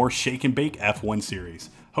some more Shake and Bake F1 series.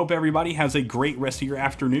 Hope everybody has a great rest of your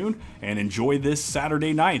afternoon, and enjoy this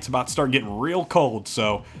Saturday night. It's about to start getting real cold,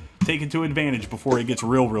 so take it to advantage before it gets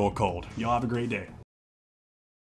real cold. Y'all have a great day.